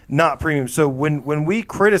is not premium. So when we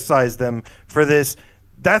criticize them for this,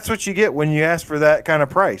 that's what you get when you ask for that kind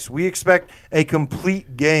of price. We expect a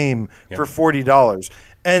complete game for $40.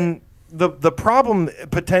 And the problem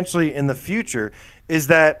potentially in the future is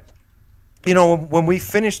that, you know, when we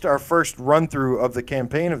finished our first run through of the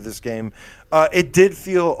campaign of this game, it did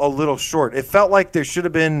feel a little short. It felt like there should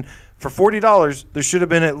have been For $40, there should have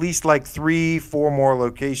been at least like 3-4 more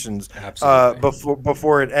locations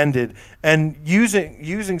before it ended. And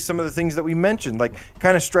using some of the things that we mentioned, like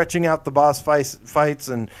kind of stretching out the boss fights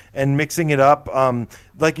and mixing it up.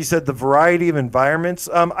 Like you said, the variety of environments.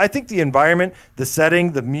 I think the environment, the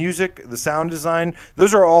setting, the music, the sound design,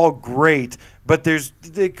 those are all great. But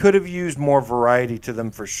they could have used more variety to them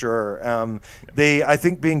for sure. I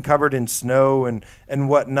think being covered in snow and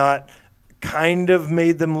whatnot kind of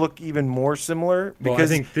made them look even more similar.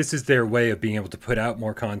 Because I think this is their way of being able to put out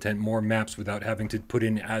more content, more maps without having to put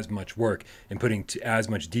in as much work and putting as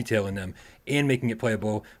much detail in them and making it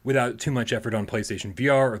playable without too much effort on PlayStation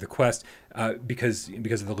VR or the Quest because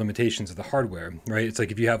of the limitations of the hardware, right? It's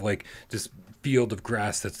like if you have like just field of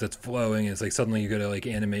grass that's flowing and it's like suddenly you got to like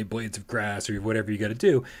animate blades of grass or whatever you got to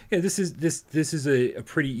do. Yeah, this is a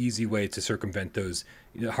pretty easy way to circumvent those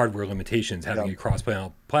hardware limitations, having a crossplay on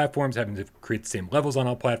all platforms, having to create the same levels on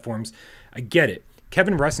all platforms. I get it.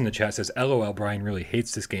 Kevin Russ in the chat says, LOL, Bryan really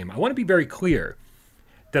hates this game. I want to be very clear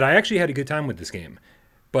that I actually had a good time with this game.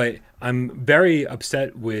 But I'm very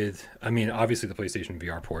upset with, I mean, obviously the PlayStation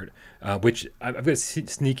VR port, which I've got a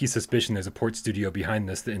sneaky suspicion there's a port studio behind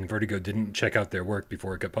this and Vertigo didn't check out their work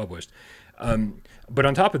before it got published. But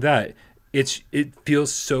on top of that, it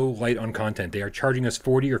feels so light on content. They are charging us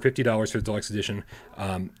 $40 or $50 for the deluxe edition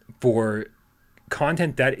for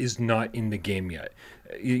content that is not in the game yet.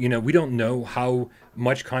 You know, we don't know how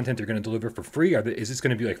much content they're going to deliver for free. Is this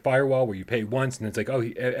going to be like Firewall where you pay once and it's like, oh,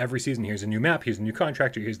 every season here's a new map, here's a new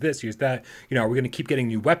contractor, here's this, here's that. You know, are we going to keep getting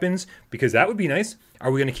new weapons? Because that would be nice.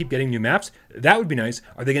 Are we going to keep getting new maps? That would be nice.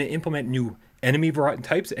 Are they going to implement new enemy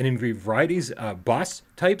types, enemy varieties, boss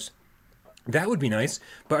types? That would be nice.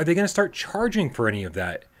 But are they going to start charging for any of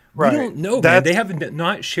that? Right. We don't know, man. They have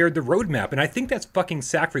not shared the roadmap. And I think that's fucking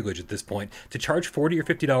sacrilege at this point to charge $40 or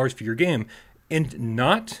 $50 for your game and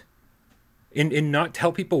not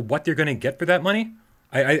tell people what they're going to get for that money.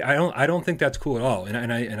 I don't think that's cool at all.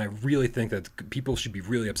 And I really think that people should be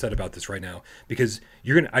really upset about this right now because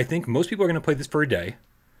I think most people are going to play this for a day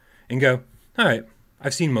and go, all right,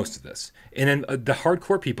 I've seen most of this. And then the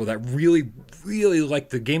hardcore people that really, really like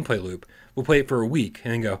the gameplay loop will play it for a week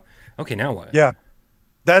and then go, okay, now what? Yeah.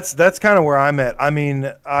 That's kind of where I'm at. I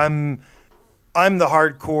mean, I'm the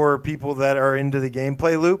hardcore people that are into the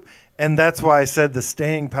gameplay loop, and that's why I said the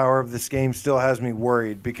staying power of this game still has me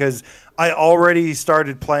worried because I already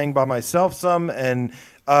started playing by myself some, and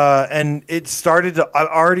it started to. I'm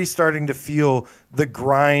already starting to feel the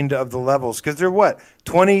grind of the levels because they're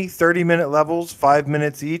 20, 30-minute levels, 5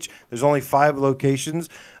 minutes each. There's only 5 locations.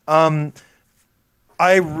 I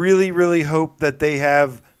really, really hope that they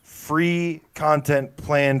have free content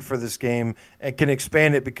planned for this game and can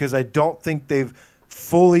expand it because I don't think they've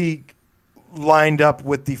fully lined up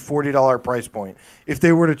with the $40 price point. If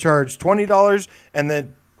they were to charge $20 and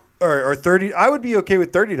then or $30, I would be okay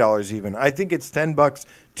with $30 even. I think it's $10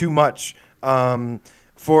 too much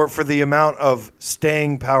for the amount of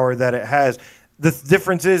staying power that it has. The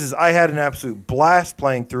difference is I had an absolute blast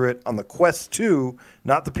playing through it on the Quest 2,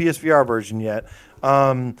 not the PSVR version yet.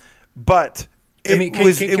 But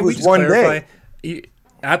it was one day.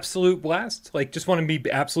 Absolute blast? Like, just want to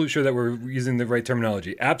be absolute sure that we're using the right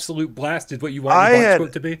terminology. Absolute blast is what you want your box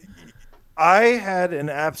quote to be? I had an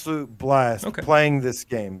absolute blast playing this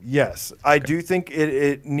game. Yes, I do think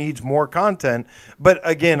it needs more content. But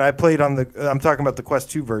again, I'm talking about the Quest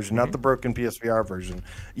 2 version, not the broken PSVR version.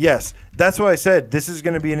 Yes, that's why I said this is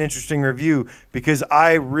going to be an interesting review because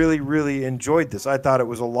I really, really enjoyed this. I thought it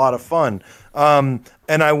was a lot of fun. And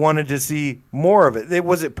I wanted to see more of it.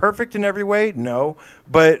 Was it perfect in every way? No.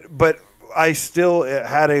 But I still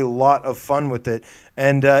had a lot of fun with it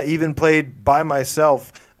and even played by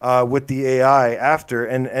myself with the AI after,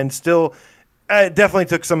 and still, it definitely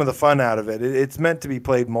took some of the fun out of it. It's meant to be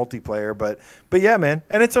played multiplayer, but yeah, man,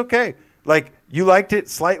 and it's okay. Like you liked it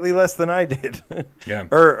slightly less than I did, yeah,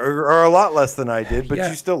 or a lot less than I did, but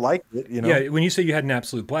you still liked it, you know. Yeah, when you say you had an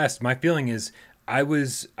absolute blast, my feeling is I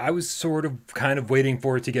was sort of kind of waiting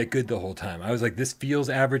for it to get good the whole time. I was like, this feels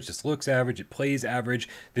average, this looks average, it plays average.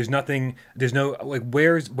 There's no like,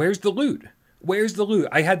 where's the loot? Where's the loot?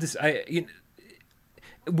 I had this, I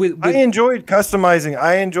enjoyed customizing.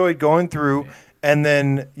 I enjoyed going through and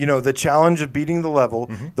then, the challenge of beating the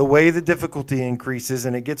level, the way the difficulty increases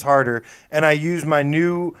and it gets harder. And I use my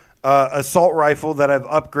new assault rifle that I've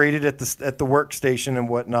upgraded at the workstation and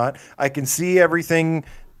whatnot. I can see everything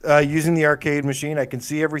using the arcade machine. I can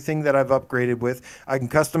see everything that I've upgraded with. I can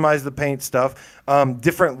customize the paint stuff,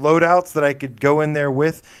 different loadouts that I could go in there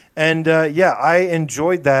with. And I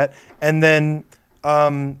enjoyed that. And then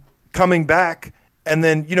coming back and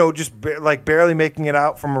then just like barely making it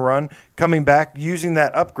out from a run, coming back using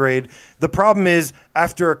that upgrade. The problem is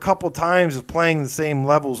after a couple times of playing the same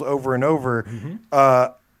levels over and over,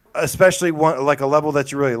 especially one like a level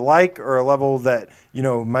that you really like or a level that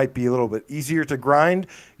might be a little bit easier to grind,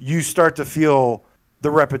 you start to feel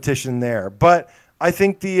the repetition there. But I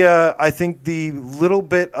think the little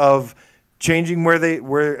bit of changing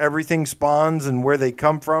where everything spawns and where they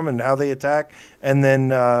come from and how they attack, and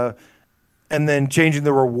then changing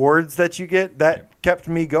the rewards that you get, that kept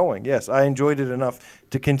me going. Yes, I enjoyed it enough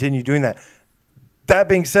to continue doing that. That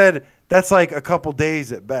being said, that's like a couple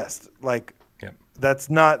days at best. Like that's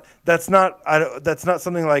not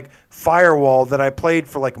something like Firewall that I played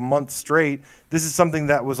for like months straight. This is something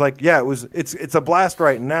that was like, it's a blast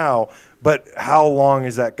right now, but how long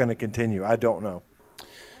is that going to continue? I don't know.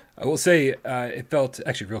 I will say it felt,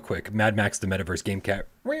 actually real quick, Mad Max the Metaverse Game Cat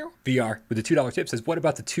VR with the $2 tip says, what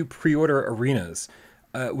about the 2 pre-order arenas?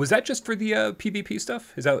 Was that just for the PvP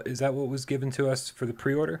stuff? Is that what was given to us for the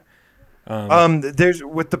pre-order? There's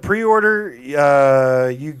with the pre-order,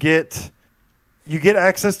 you get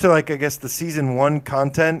access to, like, I guess the season 1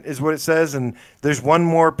 content is what it says, and there's one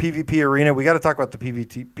more PvP arena. We got to talk about the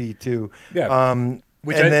PvP too. Yeah.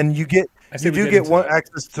 Then you get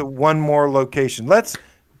access to one more location. Let's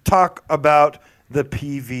talk about the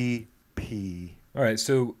PvP. All right,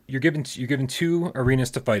 so you're given 2 arenas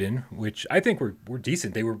to fight in, which I think were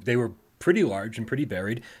decent. They were pretty large and pretty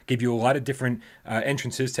varied. Gave you a lot of different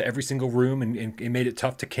entrances to every single room, and it made it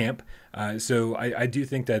tough to camp. So I do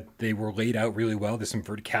think that they were laid out really well. There's some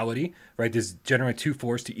verticality, right? There's generally 2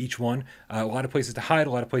 floors to each one. A lot of places to hide, a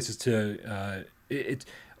lot of places to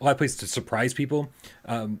surprise people.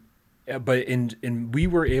 But we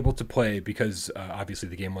were able to play because obviously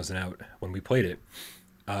the game wasn't out when we played it.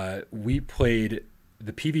 We played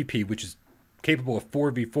the PvP, which is capable of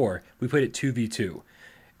 4v4. We played it 2v2.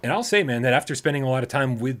 And I'll say, man, that after spending a lot of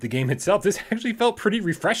time with the game itself, this actually felt pretty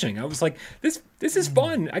refreshing. I was like, this is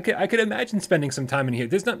fun. I could imagine spending some time in here.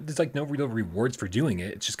 There's like no real rewards for doing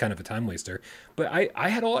it. It's just kind of a time waster. But I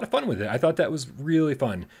had a lot of fun with it. I thought that was really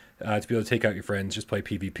fun to be able to take out your friends, just play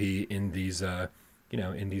PvP in these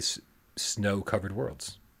in these snow-covered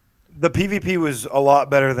worlds. The PvP was a lot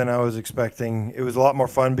better than I was expecting. It was a lot more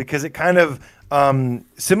fun because it kind of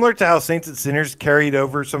similar to how Saints and Sinners carried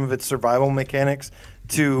over some of its survival mechanics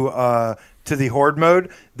to the Horde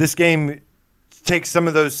mode. This game takes some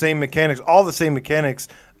of those same mechanics, all the same mechanics,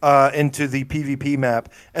 into the PvP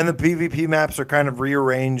map, and the PvP maps are kind of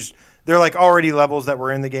rearranged. They're like already levels that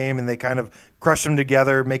were in the game, and they kind of crush them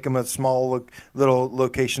together, make them a small little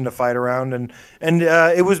location to fight around, and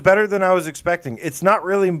it was better than I was expecting. It's not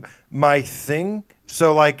really my thing,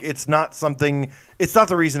 so like it's not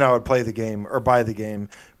the reason I would play the game or buy the game,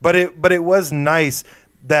 but it was nice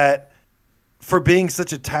that for being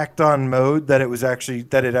such a tacked on mode that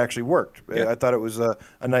it actually worked. Yeah. I thought it was a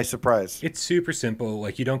nice surprise. It's super simple.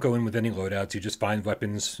 Like, you don't go in with any loadouts. You just find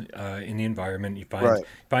weapons in the environment. You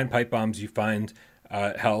find pipe bombs. You find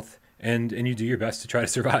health, and you do your best to try to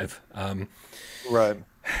survive. Right.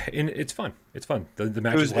 And it's fun. It's fun. The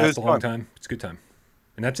matches last a long time. It's a good time.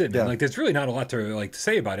 And that's it, man. Yeah. Like, there's really not a lot to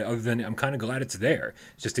say about it, other than I'm kind of glad it's there.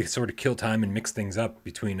 It's just to sort of kill time and mix things up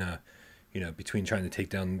between trying to take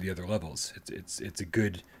down the other levels. It's a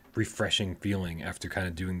good, refreshing feeling after kind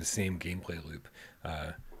of doing the same gameplay loop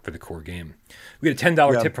for the core game. We get a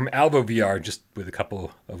 $10 tip from Alvo VR, just with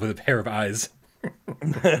a pair of eyes.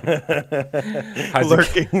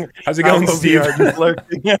 How's it going, Steve? VR just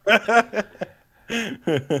lurking.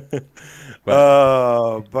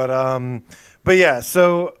 But yeah,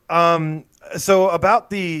 so about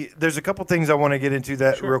there's a couple things I want to get into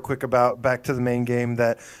that real quick about back to the main game,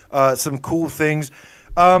 that some cool things.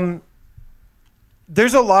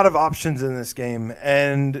 There's a lot of options in this game,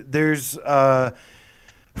 and there's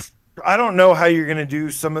I don't know how you're gonna do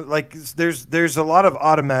some of, like, there's a lot of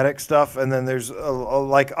automatic stuff, and then there's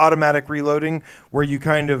like automatic reloading where you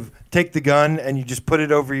kind of take the gun and you just put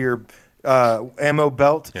it over your ammo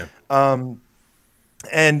belt. Yeah.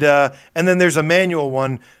 And then there's a manual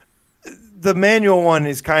one. The manual one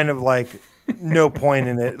is kind of like no point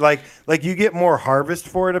in it. Like you get more harvest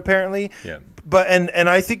for it apparently. Yeah. But and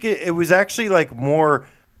I think it was actually like more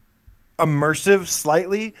immersive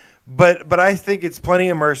slightly, but I think it's plenty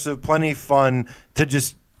immersive, plenty fun to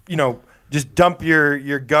just dump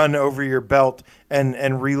your gun over your belt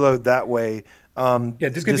and reload that way.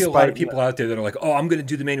 There's going to be a lot of people out there that are like, oh, I'm going to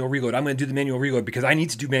do the manual reload. I'm going to do the manual reload because I need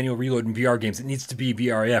to do manual reload in VR games. It needs to be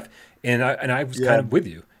VRF. And I was kind of with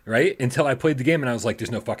you, right? Until I played the game and I was like,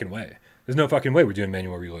 there's no fucking way. There's no fucking way we're doing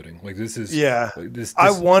manual reloading. Like, this is... Yeah. Like, this...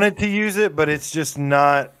 I wanted to use it, but it's just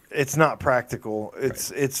not... it's not practical.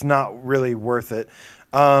 It's not really worth it.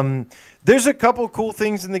 There's a couple cool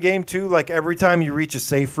things in the game too. Like every time you reach a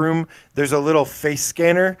safe room, there's a little face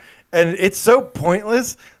scanner, and it's so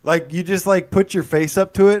pointless. Like you just like put your face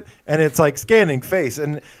up to it, and it's like scanning face,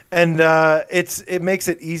 and it makes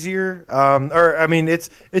it easier. Or I mean, it's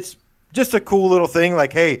just a cool little thing.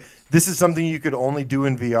 Like, hey, this is something you could only do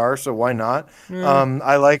in VR, so why not?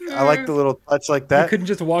 I like the little touch like that. You couldn't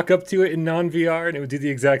just walk up to it in non-VR and it would do the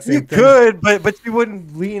exact same thing. You could, but you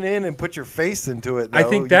wouldn't lean in and put your face into it, though. I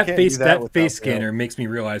think that face scanner makes me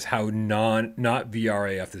realize how not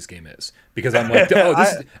VR AF this game is. Because I'm like,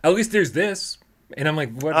 at least there's this. And I'm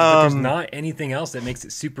like, what? But there's not anything else that makes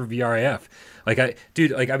it super VRAF. Like I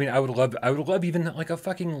would love even like a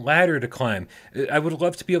fucking ladder to climb. I would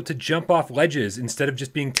love to be able to jump off ledges instead of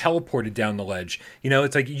just being teleported down the ledge. You know,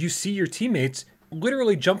 it's like you see your teammates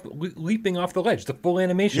literally leaping off the ledge, the full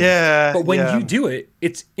animation. Yeah. But when you do it,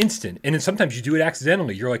 it's instant. And then sometimes you do it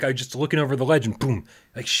accidentally. You're like, I just looking over the ledge and boom,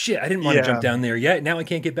 like shit, I didn't want to jump down there yet. Now I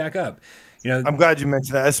can't get back up. You know, I'm glad you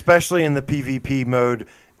mentioned that, especially in the PvP mode.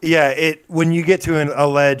 Yeah, when you get to a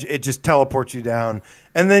ledge, it just teleports you down.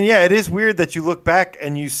 And then, yeah, it is weird that you look back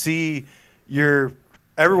and you see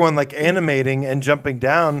everyone like animating and jumping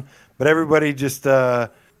down, but everybody just you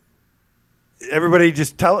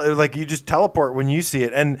just teleport when you see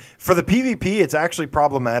it. And for the PvP, it's actually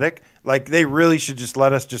problematic. Like they really should just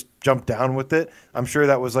let us just jump down with it. I'm sure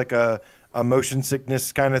that was like a motion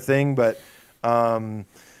sickness kind of thing, but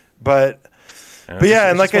yeah,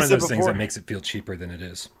 and like I said before, things that makes it feel cheaper than it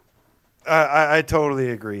is. I totally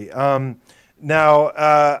agree. Now,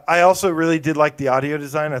 I also really did like the audio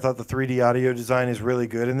design. I thought the 3D audio design is really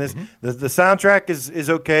good in this. The soundtrack is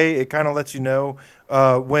okay. It kind of lets you know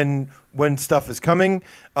when stuff is coming.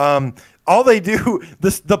 All they do,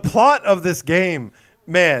 the plot of this game,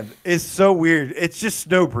 man, is so weird. It's just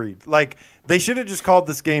Snowbreed. Like, they should have just called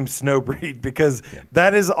this game Snowbreed because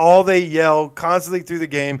that is all they yell constantly through the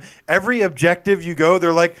game. Every objective you go,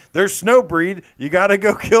 they're like, there's Snowbreed. You got to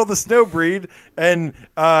go kill the Snowbreed. And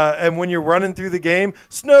when you're running through the game,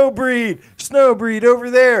 Snowbreed over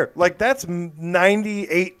there. Like, that's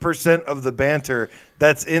 98% of the banter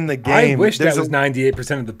that's in the game. I wish that was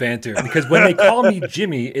 98% of the banter because when they call me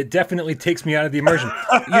Jimmy, it definitely takes me out of the immersion.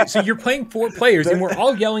 So you're playing 4 players and we're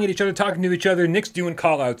all yelling at each other, talking to each other. Nick's doing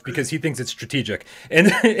call-outs because he thinks it's strategic. And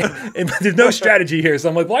there's no strategy here. So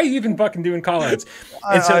I'm like, why are you even fucking doing call-outs?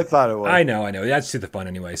 And so, I thought it was. I know. That's to the fun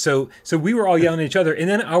anyway. So we were all yelling at each other. And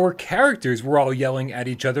then our characters were all yelling at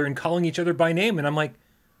each other and calling each other by name. And I'm like,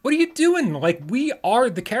 what are you doing? Like, we are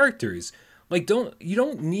the characters. Like, you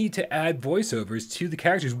don't need to add voiceovers to the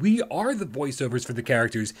characters. We are the voiceovers for the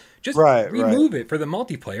characters. Just remove it for the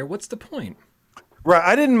multiplayer. What's the point? Right.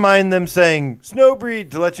 I didn't mind them saying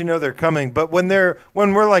Snowbreed to let you know they're coming, but when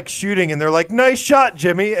we're like shooting and they're like, nice shot,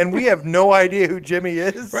 Jimmy, and we have no idea who Jimmy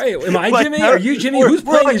is. Right. Am I like, Jimmy? Are you Jimmy? Who's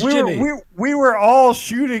playing as Jimmy? We were all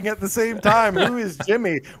shooting at the same time. Who is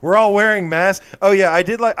Jimmy? We're all wearing masks. Oh yeah, I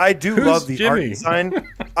do love the art design.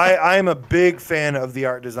 I am a big fan of the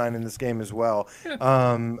art design in this game as well.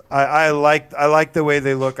 I like the way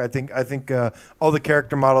they look. I think all the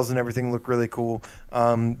character models and everything look really cool.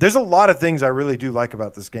 There's a lot of things I really do like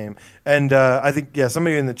about this game, and I think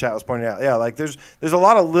somebody in the chat was pointing out like there's a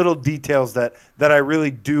lot of little details that I really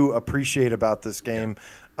do appreciate about this game.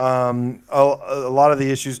 A lot of the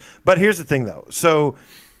issues, but here's the thing though. So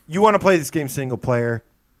you want to play this game single player.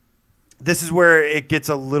 This is where it gets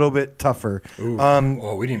a little bit tougher. We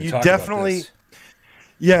didn't even talk about this.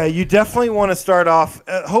 Yeah, you definitely want to start off.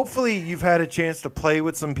 Hopefully, you've had a chance to play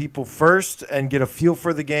with some people first and get a feel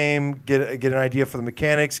for the game, get an idea for the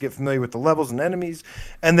mechanics, get familiar with the levels and enemies,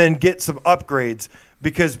 and then get some upgrades.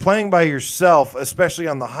 Because playing by yourself, especially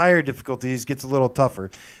on the higher difficulties, gets a little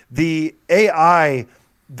tougher. The AI,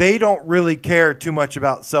 they don't really care too much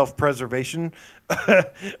about self-preservation.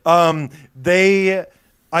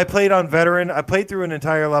 I played on Veteran. I played through an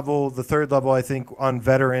entire level, the 3rd level, I think, on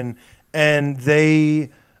Veteran. And they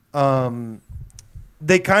kind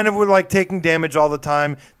of were like taking damage all the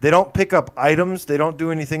time. They don't pick up items. They don't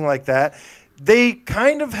do anything like that. They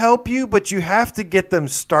kind of help you, but you have to get them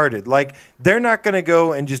started. Like, they're not going to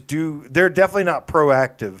go and just they're definitely not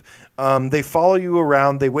proactive. They follow you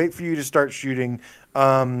around. They wait for you to start shooting,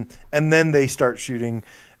 and then they start shooting.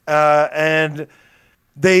 And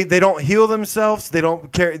they don't heal themselves. They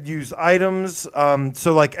don't use items.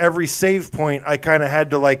 So like every save point, I kind of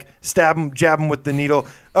had to like jab them with the needle.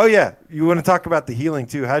 Oh yeah, you want to talk about the healing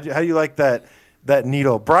too? How do you like that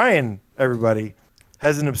needle? Bryan, everybody,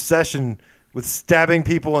 has an obsession with stabbing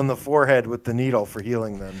people in the forehead with the needle for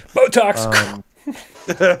healing them. Botox.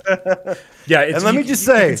 Yeah, and let me just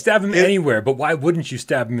say, you can stab him anywhere, but why wouldn't you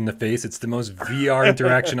stab him in the face? It's the most VR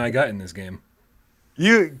interaction I got in this game.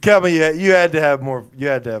 You, Kevin, you had to have more. You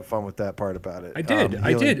had to have fun with that part about it. I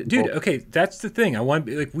did, dude. Okay, that's the thing. I want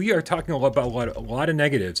like we are talking a lot about a lot of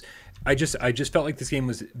negatives. I just felt like this game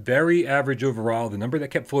was very average overall. The number that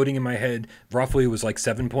kept floating in my head roughly was like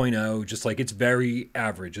 7.0. Just like it's very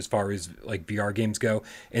average as far as like VR games go.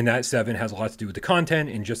 And that 7 has a lot to do with the content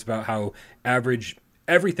and just about how average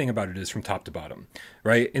everything about it is from top to bottom,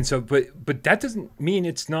 right? And so, but that doesn't mean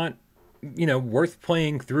it's not, you know, worth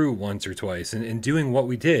playing through once or twice and doing what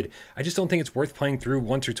we did. I just don't think it's worth playing through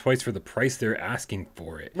once or twice for the price they're asking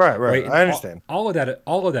for it. Right. I understand. All of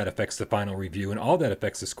that affects the final review, and all that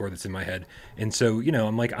affects the score that's in my head. And so, you know,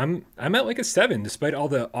 I'm at like a 7, despite all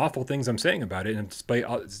the awful things I'm saying about it, and despite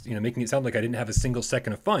all, you know, making it sound like I didn't have a single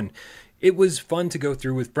second of fun. It was fun to go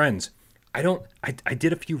through with friends. I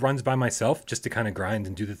did a few runs by myself just to kind of grind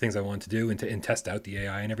and do the things I wanted to do and test out the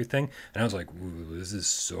AI and everything. And I was like, ooh, this is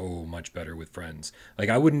so much better with friends. Like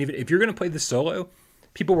I wouldn't even, if you're going to play this solo,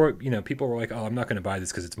 people were like, oh, I'm not going to buy this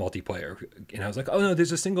because it's multiplayer. And I was like, oh no,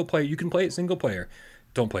 there's a single player. You can play it single player.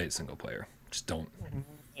 Don't play it single player. Just don't.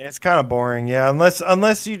 It's kind of boring. Yeah.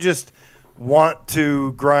 Unless you just want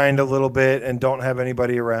to grind a little bit and don't have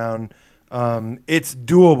anybody around. It's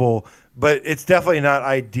doable, but it's definitely not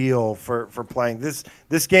ideal for playing.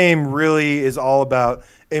 This game really is all about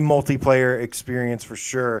a multiplayer experience for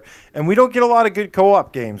sure. And we don't get a lot of good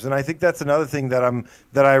co-op games. And I think that's another thing that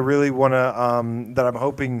I really want to, that I'm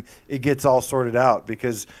hoping it gets all sorted out,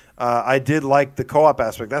 because I did like the co-op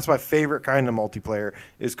aspect. That's my favorite kind of multiplayer,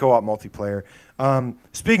 is co-op multiplayer.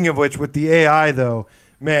 Speaking of which, with the AI though,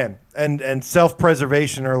 man, and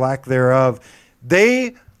self-preservation or lack thereof,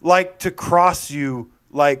 they like to cross you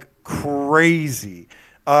like crazy.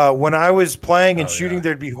 When I was playing and shooting,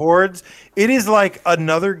 there'd be hordes. It is like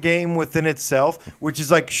another game within itself, which is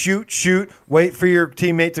like shoot, wait for your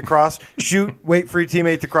teammate to cross, shoot, wait for your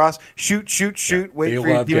teammate to cross, shoot, wait for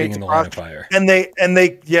your teammate to cross. And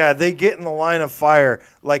they get in the line of fire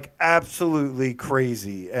like absolutely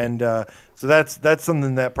crazy. And so that's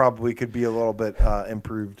something that probably could be a little bit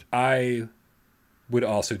improved. I would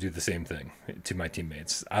also do the same thing to my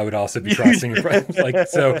teammates. I would also be crossing in front, like,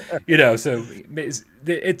 so, you know, so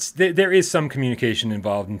there is some communication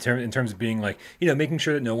involved in terms of being like, you know, making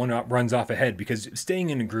sure that no one runs off ahead, because staying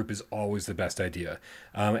in a group is always the best idea.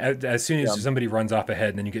 As soon as somebody runs off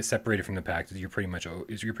ahead and then you get separated from the pack, you're pretty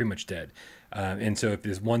much dead. And so if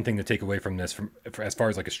there's one thing to take away from this, as far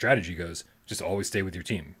as like a strategy goes, just always stay with your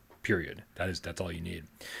team, period. That's all you need.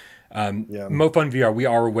 MoFun VR, we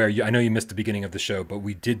are aware. I know you missed the beginning of the show, but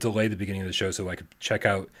we did delay the beginning of the show so I could check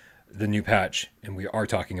out the new patch, and we are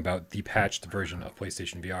talking about the patched version of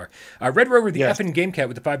PlayStation VR. Red Rover, the effing Game Cat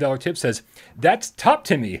with the $5 tip, says, "That's Top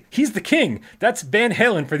Timmy. He's the king. That's Van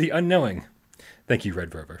Halen for the unknowing." Thank you,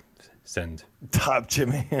 Red Rover. Send Top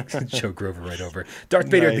Timmy. Joe Grover right over. Darth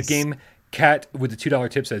Vader, the Game Cat with the $2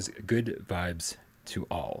 tip, says, "Good vibes to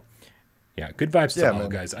all." Yeah, good vibes to all,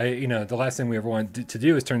 guys. The last thing we ever wanted to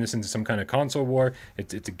do is turn this into some kind of console war.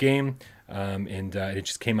 It's a game, and it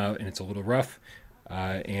just came out, and it's a little rough,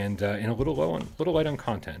 and a little light on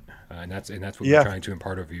content, and that's what we're trying to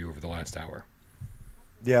impart over you over the last hour.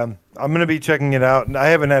 Yeah, I'm gonna be checking it out, and I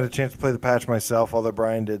haven't had a chance to play the patch myself, although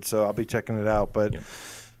Bryan did, so I'll be checking it out. But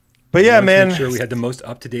yeah, man. Make sure we had the most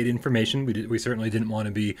up-to-date information. We certainly didn't want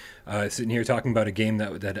to be sitting here talking about a game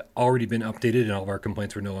that had already been updated and all of our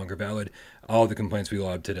complaints were no longer valid. All the complaints we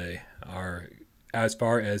logged today are, as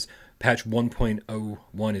far as patch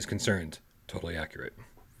 1.01 is concerned, totally accurate.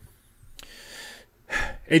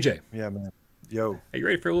 AJ. Yeah, man. Yo. Are you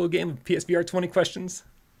ready for a little game of PSVR 20 questions?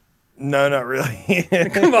 No, not really.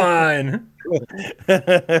 Come on.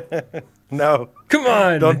 No. Come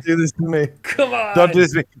on. Don't do this to me. Come on. Don't do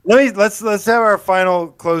this to me. Let's have our final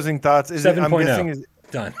closing thoughts. Is 7.0.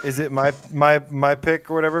 Done. Is it my pick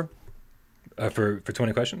or whatever? For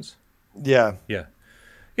 20 questions? Yeah. Yeah.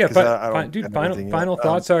 Yeah, final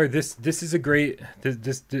thoughts are this is a great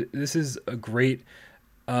this is a great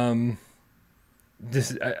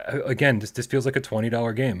this feels like a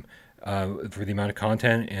 $20 game for the amount of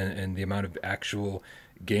content and the amount of actual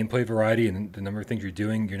gameplay variety and the number of things you're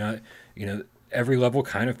doing. You're not, every level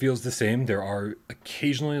kind of feels the same. There are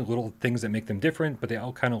occasionally little things that make them different, but they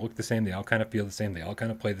all kind of look the same. They all kind of feel the same. They all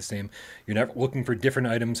kind of play the same. You're never looking for different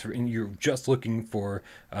items, you're just looking for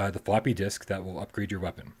the floppy disk that will upgrade your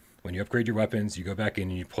weapon. When you upgrade your weapons, you go back in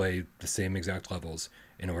and you play the same exact levels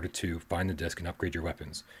in order to find the disc and upgrade your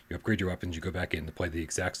weapons. You upgrade your weapons, you go back in to play the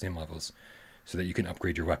exact same levels so that you can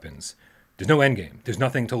upgrade your weapons. There's no end game. There's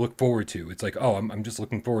nothing to look forward to. It's like, oh, I'm just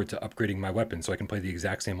looking forward to upgrading my weapon so I can play the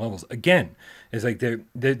exact same levels again. It's like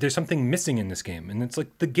there's something missing in this game, and it's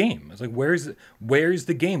like the game. It's like where's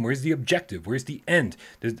the game? Where's the objective? Where's the end?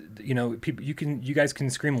 There's, people, you guys can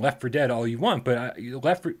scream Left 4 Dead all you want, but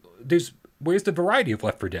where's the variety of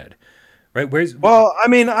Left 4 Dead? Right? Well, I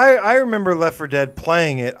mean, I remember Left 4 Dead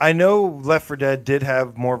playing it. I know Left 4 Dead did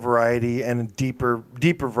have more variety and a deeper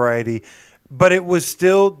variety, but it was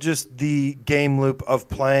still just the game loop of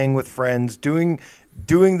playing with friends, doing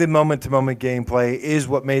the moment-to-moment gameplay is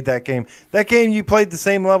what made that game. That game, you played the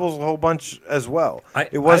same levels a whole bunch as well.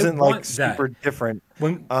 It wasn't like super different.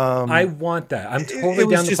 I want that. I'm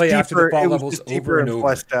totally down to play after the fall levels over and over.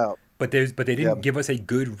 Fleshed out. But they didn't give us a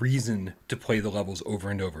good reason to play the levels over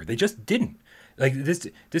and over. They just didn't. Like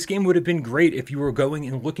this game would have been great if you were going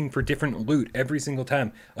and looking for different loot every single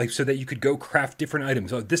time, like so that you could go craft different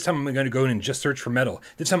items. Oh, this time I'm going to go in and just search for metal.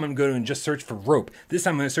 This time I'm going to just search for rope. This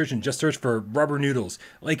time I'm going to search and just search for rubber noodles.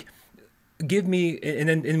 Like, give me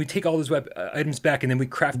and we take all those items back and then we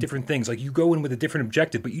craft different things. Like you go in with a different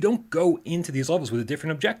objective, but you don't go into these levels with a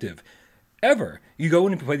different objective. Ever. You go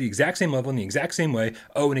in and play the exact same level in the exact same way.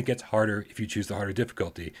 Oh, and it gets harder if you choose the harder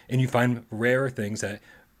difficulty. And you find rare things that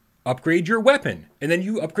upgrade your weapon. And then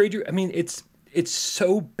you upgrade your... I mean, it's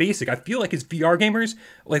so basic. I feel like as VR gamers,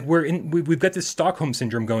 like we've got this Stockholm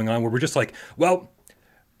syndrome going on where we're just like, well,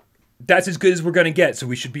 that's as good as we're going to get, so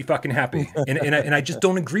we should be fucking happy. And I just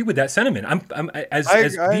don't agree with that sentiment. As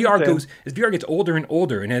VR gets older and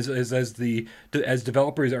older, and as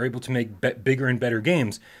developers are able to make bigger and better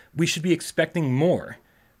games, we should be expecting more.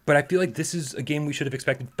 But I feel like this is a game we should have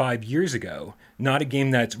expected 5 years ago, not a game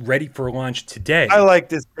that's ready for launch today. I like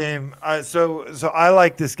this game. So I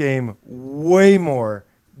like this game way more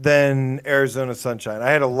than Arizona Sunshine. I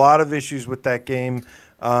had a lot of issues with that game.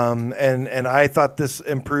 And I thought this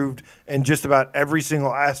improved in just about every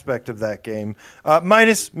single aspect of that game,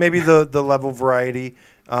 minus maybe the level variety,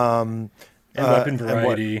 and weapon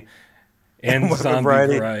variety, and zombie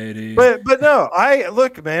variety. But no,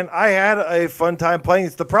 look, man, I had a fun time playing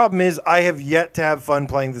this. The problem is I have yet to have fun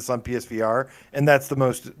playing this on PSVR, and that's the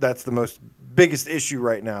most biggest issue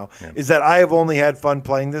right now. Yeah. Is that I have only had fun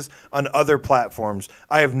playing this on other platforms.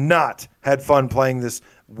 I have not had fun playing this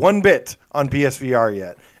one bit on PSVR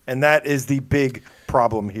yet, and that is the big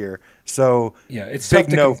problem here. So yeah, it's big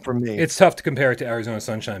no from me. It's tough to compare it to Arizona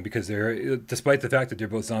Sunshine because despite the fact that they're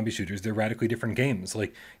both zombie shooters, they're radically different games.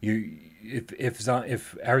 Like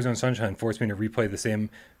if Arizona Sunshine forced me to replay the same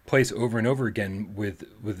place over and over again with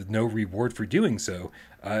no reward for doing so,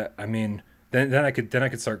 I mean. Then I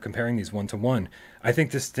could start comparing these one to one. I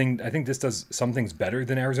think this does some things better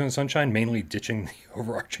than Arizona Sunshine, mainly ditching the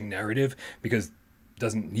overarching narrative because it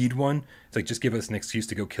doesn't need one. It's like just give us an excuse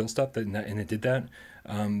to go kill stuff, and it did that.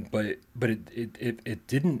 But it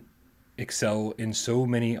didn't excel in so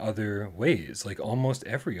many other ways, like almost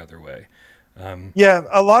every other way. Yeah,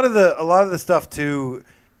 a lot of the stuff too,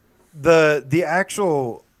 the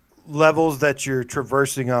actual levels that you're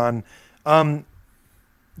traversing on.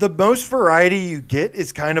 The most variety you get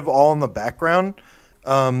is kind of all in the background.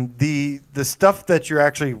 The stuff that you're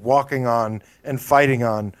actually walking on and fighting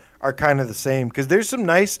on are kind of the same because there's some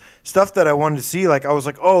nice stuff that I wanted to see. Like I was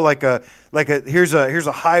like, oh, like a here's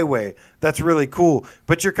a highway that's really cool,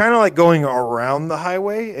 but you're kind of like going around the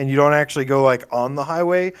highway and you don't actually go like on the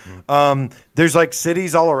highway. There's like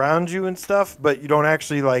cities all around you and stuff, but you don't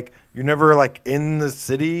actually you're never like in the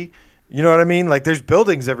city. You know what I mean? Like there's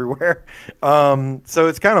buildings everywhere. So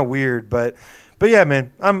it's kind of weird, but yeah,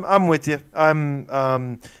 man, I'm with you.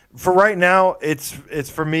 For right now, it's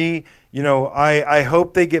for me, I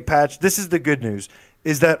hope they get patched. This is the good news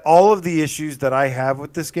is that all of the issues that I have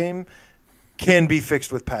with this game can be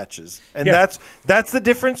fixed with patches. And that's the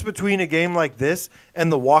difference between a game like this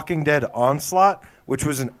and The Walking Dead Onslaught, which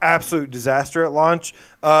was an absolute disaster at launch.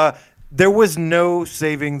 There was no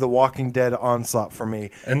saving The Walking Dead Onslaught for me.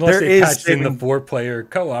 Unless they patched in the 4-player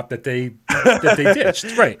co-op that they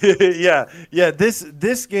ditched, right? Yeah.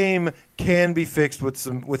 This game can be fixed with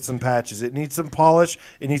some patches. It needs some polish.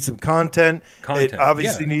 It needs some content. It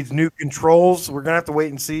obviously needs new controls. We're gonna have to wait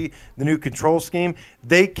and see the new control scheme.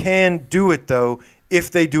 They can do it though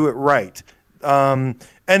if they do it right. And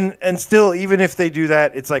still, even if they do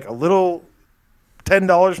that, it's like a little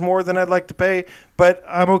 $10 more than I'd like to pay, but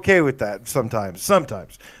I'm okay with that sometimes.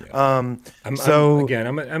 Yeah.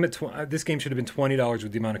 This game should have been $20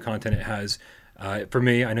 with the amount of content it has. For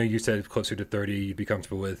me, I know you said closer to 30 you'd be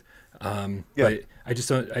comfortable with. But I just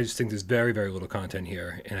think there's very, very little content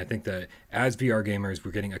here. And I think that as VR gamers,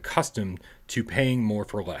 we're getting accustomed to paying more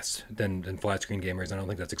for less than flat screen gamers. I don't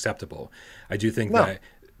think that's acceptable. I do think that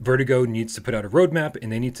Vertigo needs to put out a roadmap,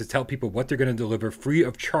 and they need to tell people what they're going to deliver free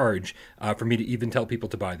of charge for me to even tell people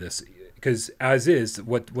to buy this. Because as is,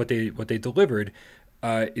 what they delivered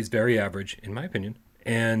is very average, in my opinion,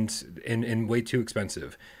 and way too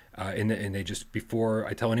expensive. And they just, before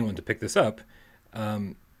I tell anyone to pick this up,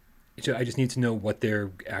 I just need to know what they're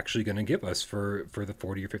actually going to give us for the $40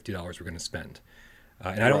 or $50 we're going to spend.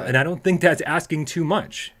 And I don't think that's asking too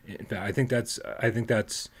much. In fact, I think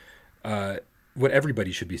that's what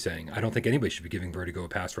everybody should be saying. I don't think anybody should be giving Vertigo a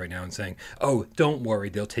pass right now and saying, "Oh, don't worry,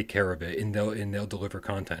 they'll take care of it and they'll deliver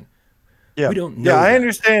content." Yeah, we don't know. Yeah, that. I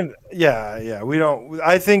understand. Yeah, we don't.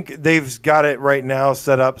 I think they've got it right now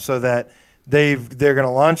set up so that they're going to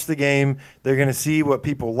launch the game. They're going to see what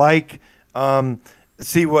people like,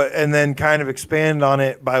 see what, and then kind of expand on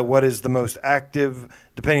it by what is the most active,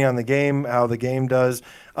 depending on the game, how the game does,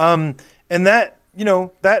 and that.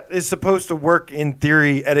 That is supposed to work in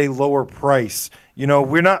theory at a lower price.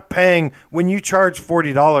 We're not paying when you charge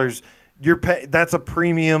 $40. That's a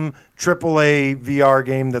premium AAA VR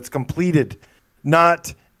game that's completed,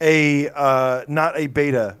 not a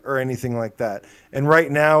beta or anything like that. And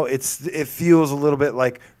right now, it feels a little bit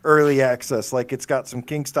like early access, like it's got some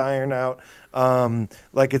kinks to iron out,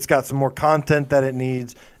 like it's got some more content that it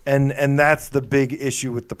needs, and that's the big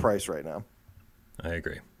issue with the price right now. I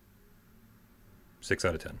agree. 6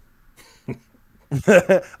 out of 10.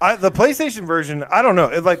 The PlayStation version, I don't know.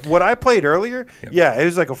 Like what I played earlier, yeah, it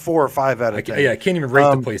was like a 4 or 5 out of 10. I can't even rate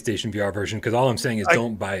the PlayStation VR version because all I'm saying is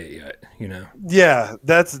don't buy it yet. Yeah,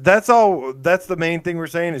 that's all. That's the main thing we're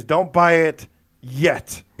saying is don't buy it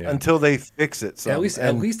yet until they fix it. So at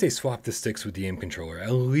least they swapped the sticks with the aim controller.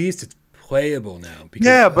 At least it's playable now.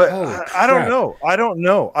 Because, but I don't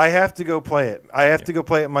know. I have to go play it. I have to go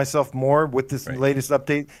play it myself more with this latest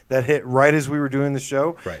update that hit right as we were doing the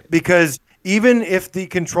show. Right. Because even if the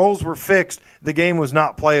controls were fixed, the game was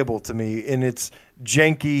not playable to me in its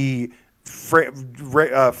janky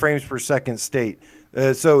frames per second state.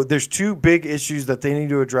 So there's two big issues that they need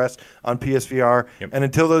to address on PSVR. And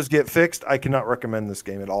until those get fixed, I cannot recommend this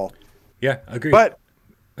game at all. Yeah, agreed. But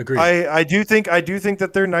agreed. I do think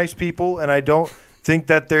that they're nice people, and I don't think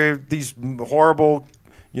that they're these horrible,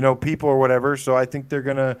 people or whatever. So I think they're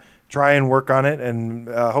gonna try and work on it, and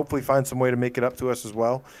hopefully find some way to make it up to us as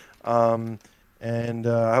well. And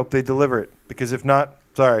I hope they deliver it. Because if not,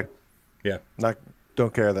 sorry. Yeah.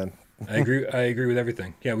 Don't care then. I agree with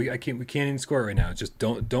everything. Yeah, we can't even score it right now. It's just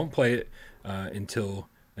don't play it until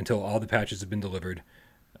all the patches have been delivered.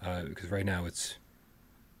 Because right now it's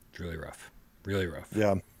really rough. Really rough.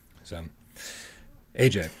 Yeah. So,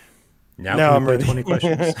 AJ, now can we play 20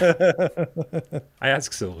 questions? I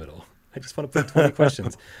ask so little. I just want to play 20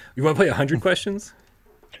 questions. You want to play 100 questions?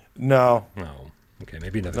 No. No. Okay,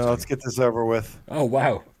 maybe another No, time. let's get this over with. Oh,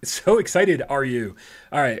 wow. So excited are you?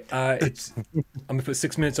 All right. I'm going to put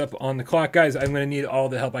 6 minutes up on the clock. Guys, I'm going to need all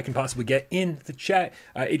the help I can possibly get in the chat.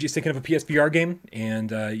 AJ's thinking of a PSVR game,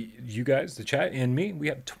 and you guys, the chat, and me, we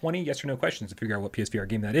have 20 yes or no questions to figure out what PSVR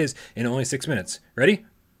game that is in only 6 minutes. Ready?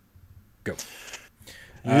 Go.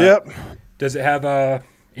 Yep. Does it have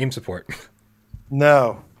aim support?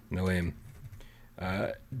 No. No aim.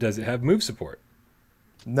 Does it have move support?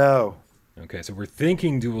 No. Okay, so we're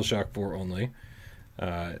thinking DualShock 4 only,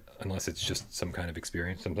 unless it's just some kind of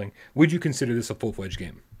experience, something. Would you consider this a full-fledged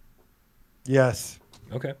game? Yes.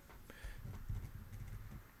 Okay.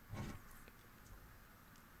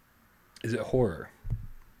 Is it horror?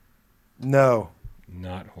 No.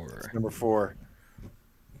 Not horror. It's number 4.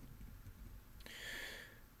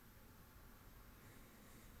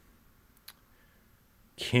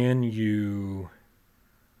 Can you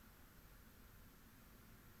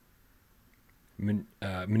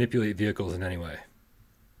manipulate vehicles in any way?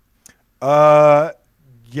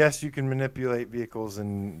 Yes, you can manipulate vehicles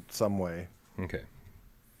in some way. Okay.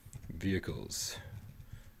 Vehicles,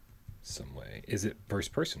 some way. Is it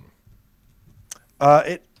first person?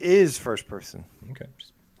 It is first person. Okay.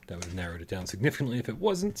 That would have narrowed it down significantly if it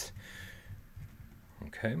wasn't.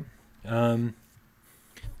 Okay.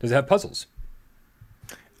 Does it have puzzles?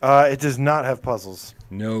 It does not have puzzles.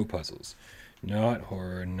 No puzzles. Not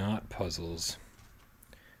horror, not puzzles.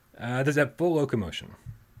 Does it have full locomotion?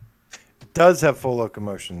 It does have full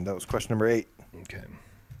locomotion. That was question number 8. Okay.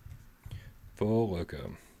 Full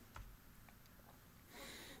loco.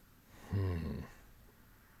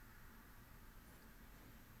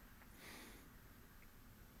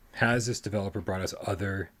 Has this developer brought us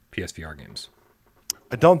other PSVR games?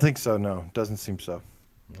 I don't think so, no. Doesn't seem so.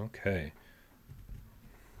 Okay.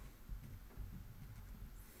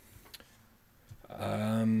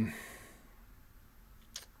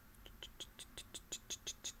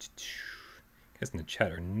 guys in the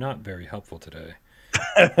chat are not very helpful today.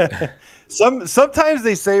 Sometimes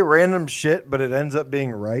they say random shit, but it ends up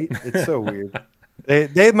being right. It's so weird.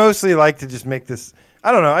 They mostly like to just make this.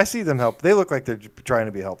 I don't know. I see them help. They look like they're trying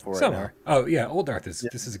to be helpful right now. Oh yeah, Old Darth is. Yeah.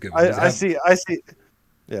 This is a good one. I see.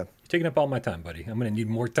 Yeah, you're taking up all my time, buddy. I'm gonna need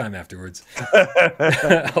more time afterwards.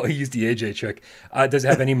 I'll use the AJ trick. Does it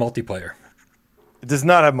have any multiplayer? It does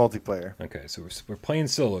not have multiplayer. Okay, so we're playing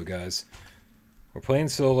solo, guys. We're playing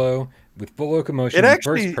solo with full locomotion. It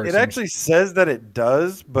actually says that it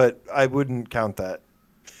does, but I wouldn't count that.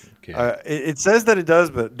 Okay. It says that it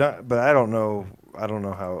does, but I don't know. I don't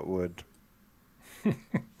know how it would.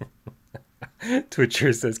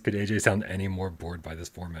 Twitcher says, "Could AJ sound any more bored by this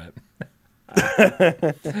format?"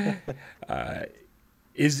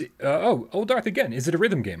 Old Darth again. Is it a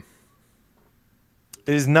rhythm game?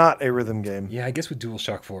 It is not a rhythm game. Yeah, I guess with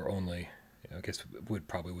DualShock 4 only. I guess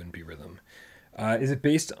probably wouldn't be rhythm. Is it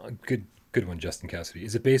based on good one, Justin Cassidy?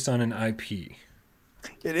 Is it based on an IP?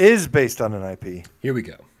 It is based on an IP. Here we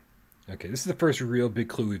go. Okay, this is the first real big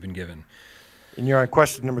clue we've been given. And you're on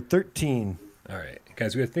question number 13. All right,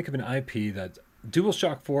 guys, we have to think of an IP that's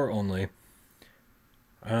DualShock 4 only.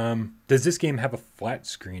 Does this game have a flat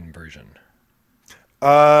screen version?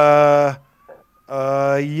 Yes,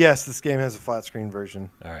 this game has a flat screen version.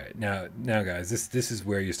 All right, now, guys, this is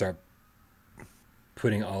where you start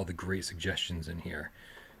putting all the great suggestions in here.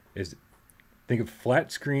 Think of flat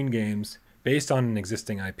screen games based on an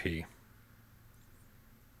existing IP.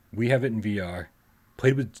 We have it in VR.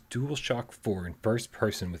 Played with DualShock 4 in first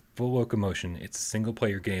person with full locomotion. It's a single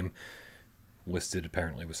player game listed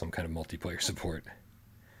apparently with some kind of multiplayer support.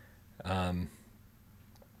 No,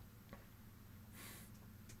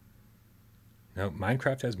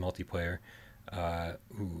 Minecraft has multiplayer. LA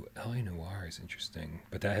Noire is interesting,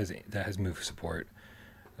 but that has move support.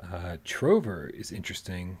 Trover is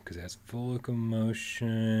interesting because it has full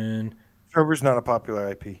locomotion. Trover's not a popular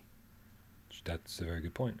IP. That's a very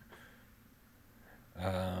good point.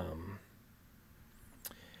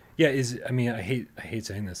 Yeah, I hate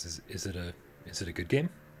saying this. Is it a good game?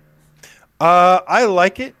 I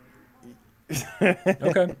like it.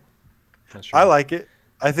 Okay. Sure. I like it.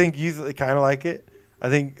 I think you kind of like it. I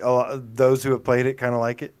think a lot of those who have played it kind of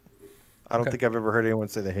like it. I don't think I've ever heard anyone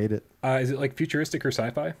say they hate it. Is it like futuristic or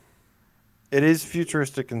sci-fi? It is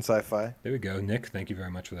futuristic and sci-fi. There we go. Nick, thank you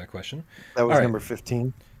very much for that question. That was number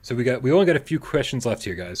 15. So we only got a few questions left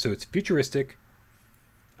here, guys. So it's futuristic.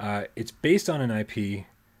 It's based on an IP.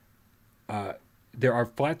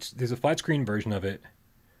 There's a flat screen version of it.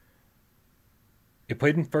 It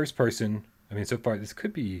played in first person. I mean, so far this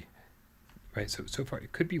could be right. So far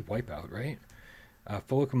it could be Wipeout, right?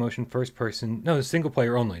 Full locomotion, first person. No, single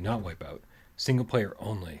player only, not Wipeout. Single player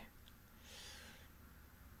only.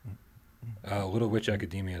 Little Witch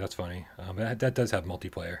Academia. That's funny. That does have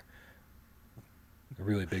multiplayer. A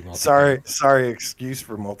really big multiplayer. Sorry, excuse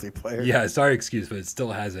for multiplayer. Yeah, sorry excuse, but it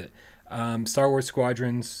still has it. Star Wars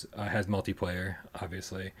Squadrons has multiplayer,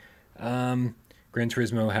 obviously. Gran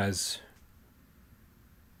Turismo has.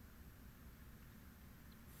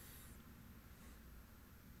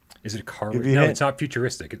 Is it a car? No, it's not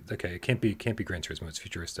futuristic. Okay, it can't be Gran Turismo. It's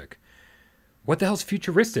futuristic. What the hell's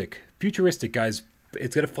futuristic? Futuristic, guys.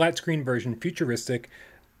 It's got a flat screen version. Futuristic,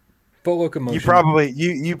 full locomotion.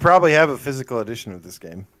 You probably have a physical edition of this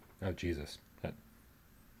game. Oh Jesus!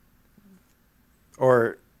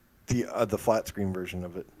 Or the flat screen version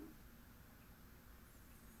of it.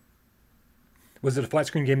 Was it a flat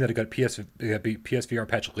screen game that it got PSVR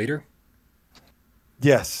patch later?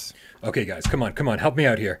 Yes. Okay, guys, come on, help me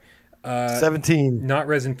out here. 17. Not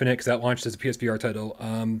Res Infinite, because that launched as a PSVR title.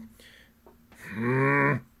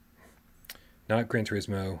 Not Gran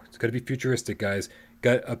Turismo. It's got to be futuristic, guys.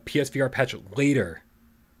 Got a PSVR patch later.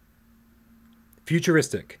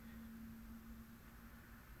 Futuristic.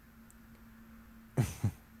 Is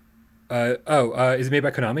it made by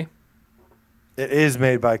Konami? It is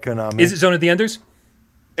made by Konami. Is it Zone of the Enders?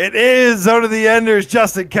 It is Zone of the Enders.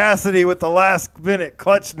 Justin Cassidy with the last minute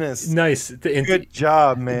clutchness. Nice. Good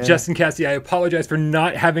job, man. Justin Cassidy, I apologize for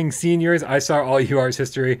not having seen yours. I saw all UR's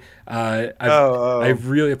history. I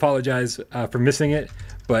really apologize for missing it.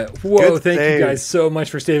 But whoa, thank you guys so much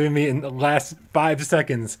for saving me in the last 5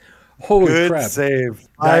 seconds. Holy crap. Good save.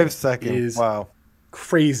 5 seconds. Wow.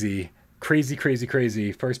 Crazy.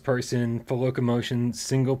 Crazy. First person, full locomotion,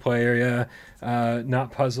 single player,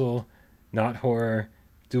 not puzzle, not horror.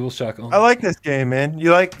 DualShock only. I like this game, man.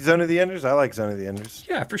 You like Zone of the Enders? I like Zone of the Enders.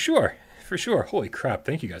 Yeah, for sure. For sure. Holy crap.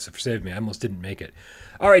 Thank you guys for saving me. I almost didn't make it.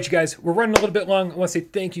 All right, you guys, we're running a little bit long. I want to say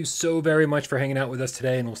thank you so very much for hanging out with us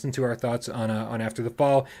today and listening to our thoughts on After the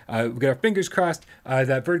Fall. We've got our fingers crossed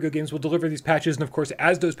that Vertigo Games will deliver these patches. And of course,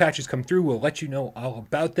 as those patches come through, we'll let you know all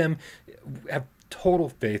about them. We have total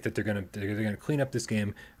faith that they're gonna clean up this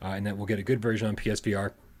game and that we'll get a good version on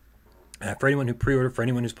PSVR. For anyone who pre-ordered, for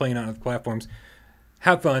anyone who's playing on other platforms,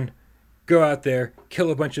 have fun. Go out there, kill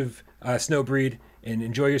a bunch of Snowbreed, and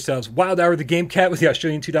enjoy yourselves. Wild Hour, the Game Cat with the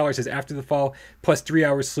Australian $2 says After the Fall plus 3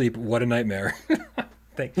 hours sleep. What a nightmare.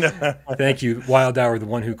 Thank you, Wild Hour, the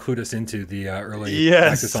one who clued us into the early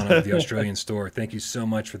access on the Australian store. Thank you so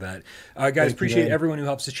much for that. Guys, appreciate everyone who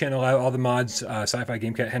helps this channel out, all the mods, Sci-Fi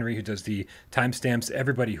Game Cat Henry, who does the timestamps,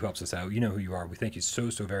 everybody who helps us out. You know who you are. We thank you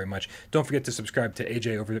so very much. Don't forget to subscribe to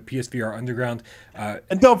AJ over at PSVR Underground.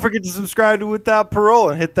 And don't forget to subscribe to Without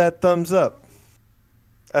Parole and hit that thumbs up.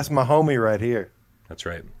 That's my homie right here. That's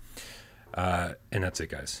right. And that's it,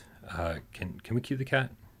 guys. Can we cue the cat?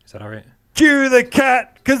 Is that all right? Cue the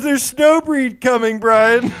cat, because there's Snowbreed coming,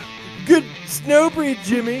 Brian. Good Snowbreed,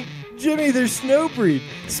 Jimmy. Jimmy, there's Snowbreed.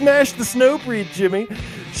 Smash the Snowbreed, Jimmy.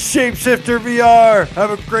 Shapeshifter VR.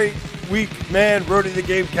 Have a great week, man. Brody the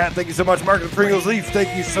Game Cat, thank you so much. Mark the Pringles Leaf,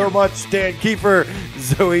 thank you so much. Dan Kiefer.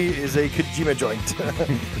 Zoe is a Kojima joint.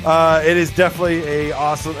 It is definitely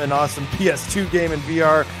an awesome PS2 game in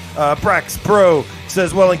VR. Brax Pro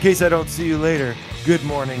says, well, in case I don't see you later, good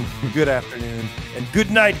morning, good afternoon, and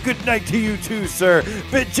good night to you too, sir.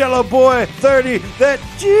 Bit Jello Boy 30, that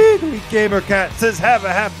jiggly gamer cat says, have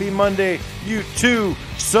a happy Monday, you too,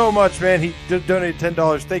 so much, man. He donated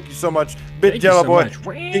 $10. Thank you so much, Bit Jello Boy.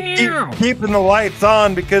 Keeping the lights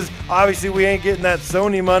on, because obviously we ain't getting that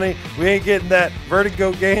Sony money, we ain't getting that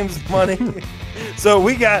Vertigo Games money. So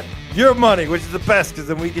we got your money, which is the best, because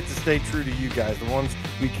then we get to stay true to you guys, the ones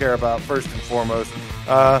we care about first and foremost.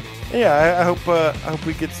 Yeah, I hope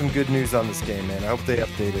we get some good news on this game, man. I hope they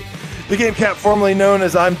update it. The Game Cat, formerly known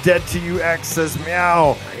as I'm Dead to You X, says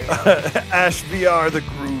meow. Ash VR, the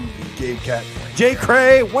groovy Game Cat. J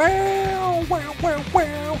Cray, wow.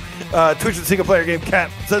 Twitch the Single Player Game Cat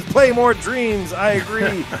says play more Dreams. I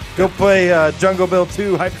agree. Go play Jungle Bill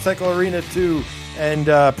 2, Hypercycle Arena 2, and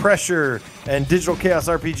Pressure, and Digital Chaos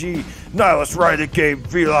RPG. Nihilus Ride Game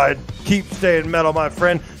Feline. Keep staying metal, my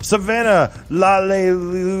friend. Savannah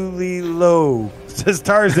Lalelulilo says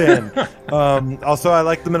Tarzan. Also, I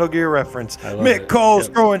like the Metal Gear reference. Mick Cole,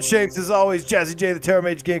 Growing Shapes, as always. Jazzy J, the Terror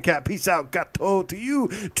Mage Game Cat. Peace out. Gato to you.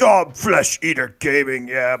 Tom Flesh Eater Gaming.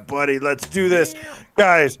 Yeah, buddy. Let's do this.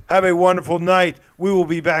 Guys, have a wonderful night. We will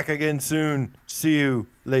be back again soon. See you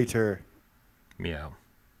later. Meow.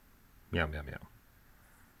 Meow, meow, meow.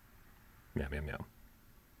 Meow, meow, meow.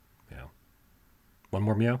 Meow. One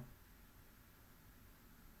more meow?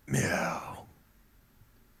 Meow.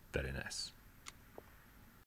 Very nice.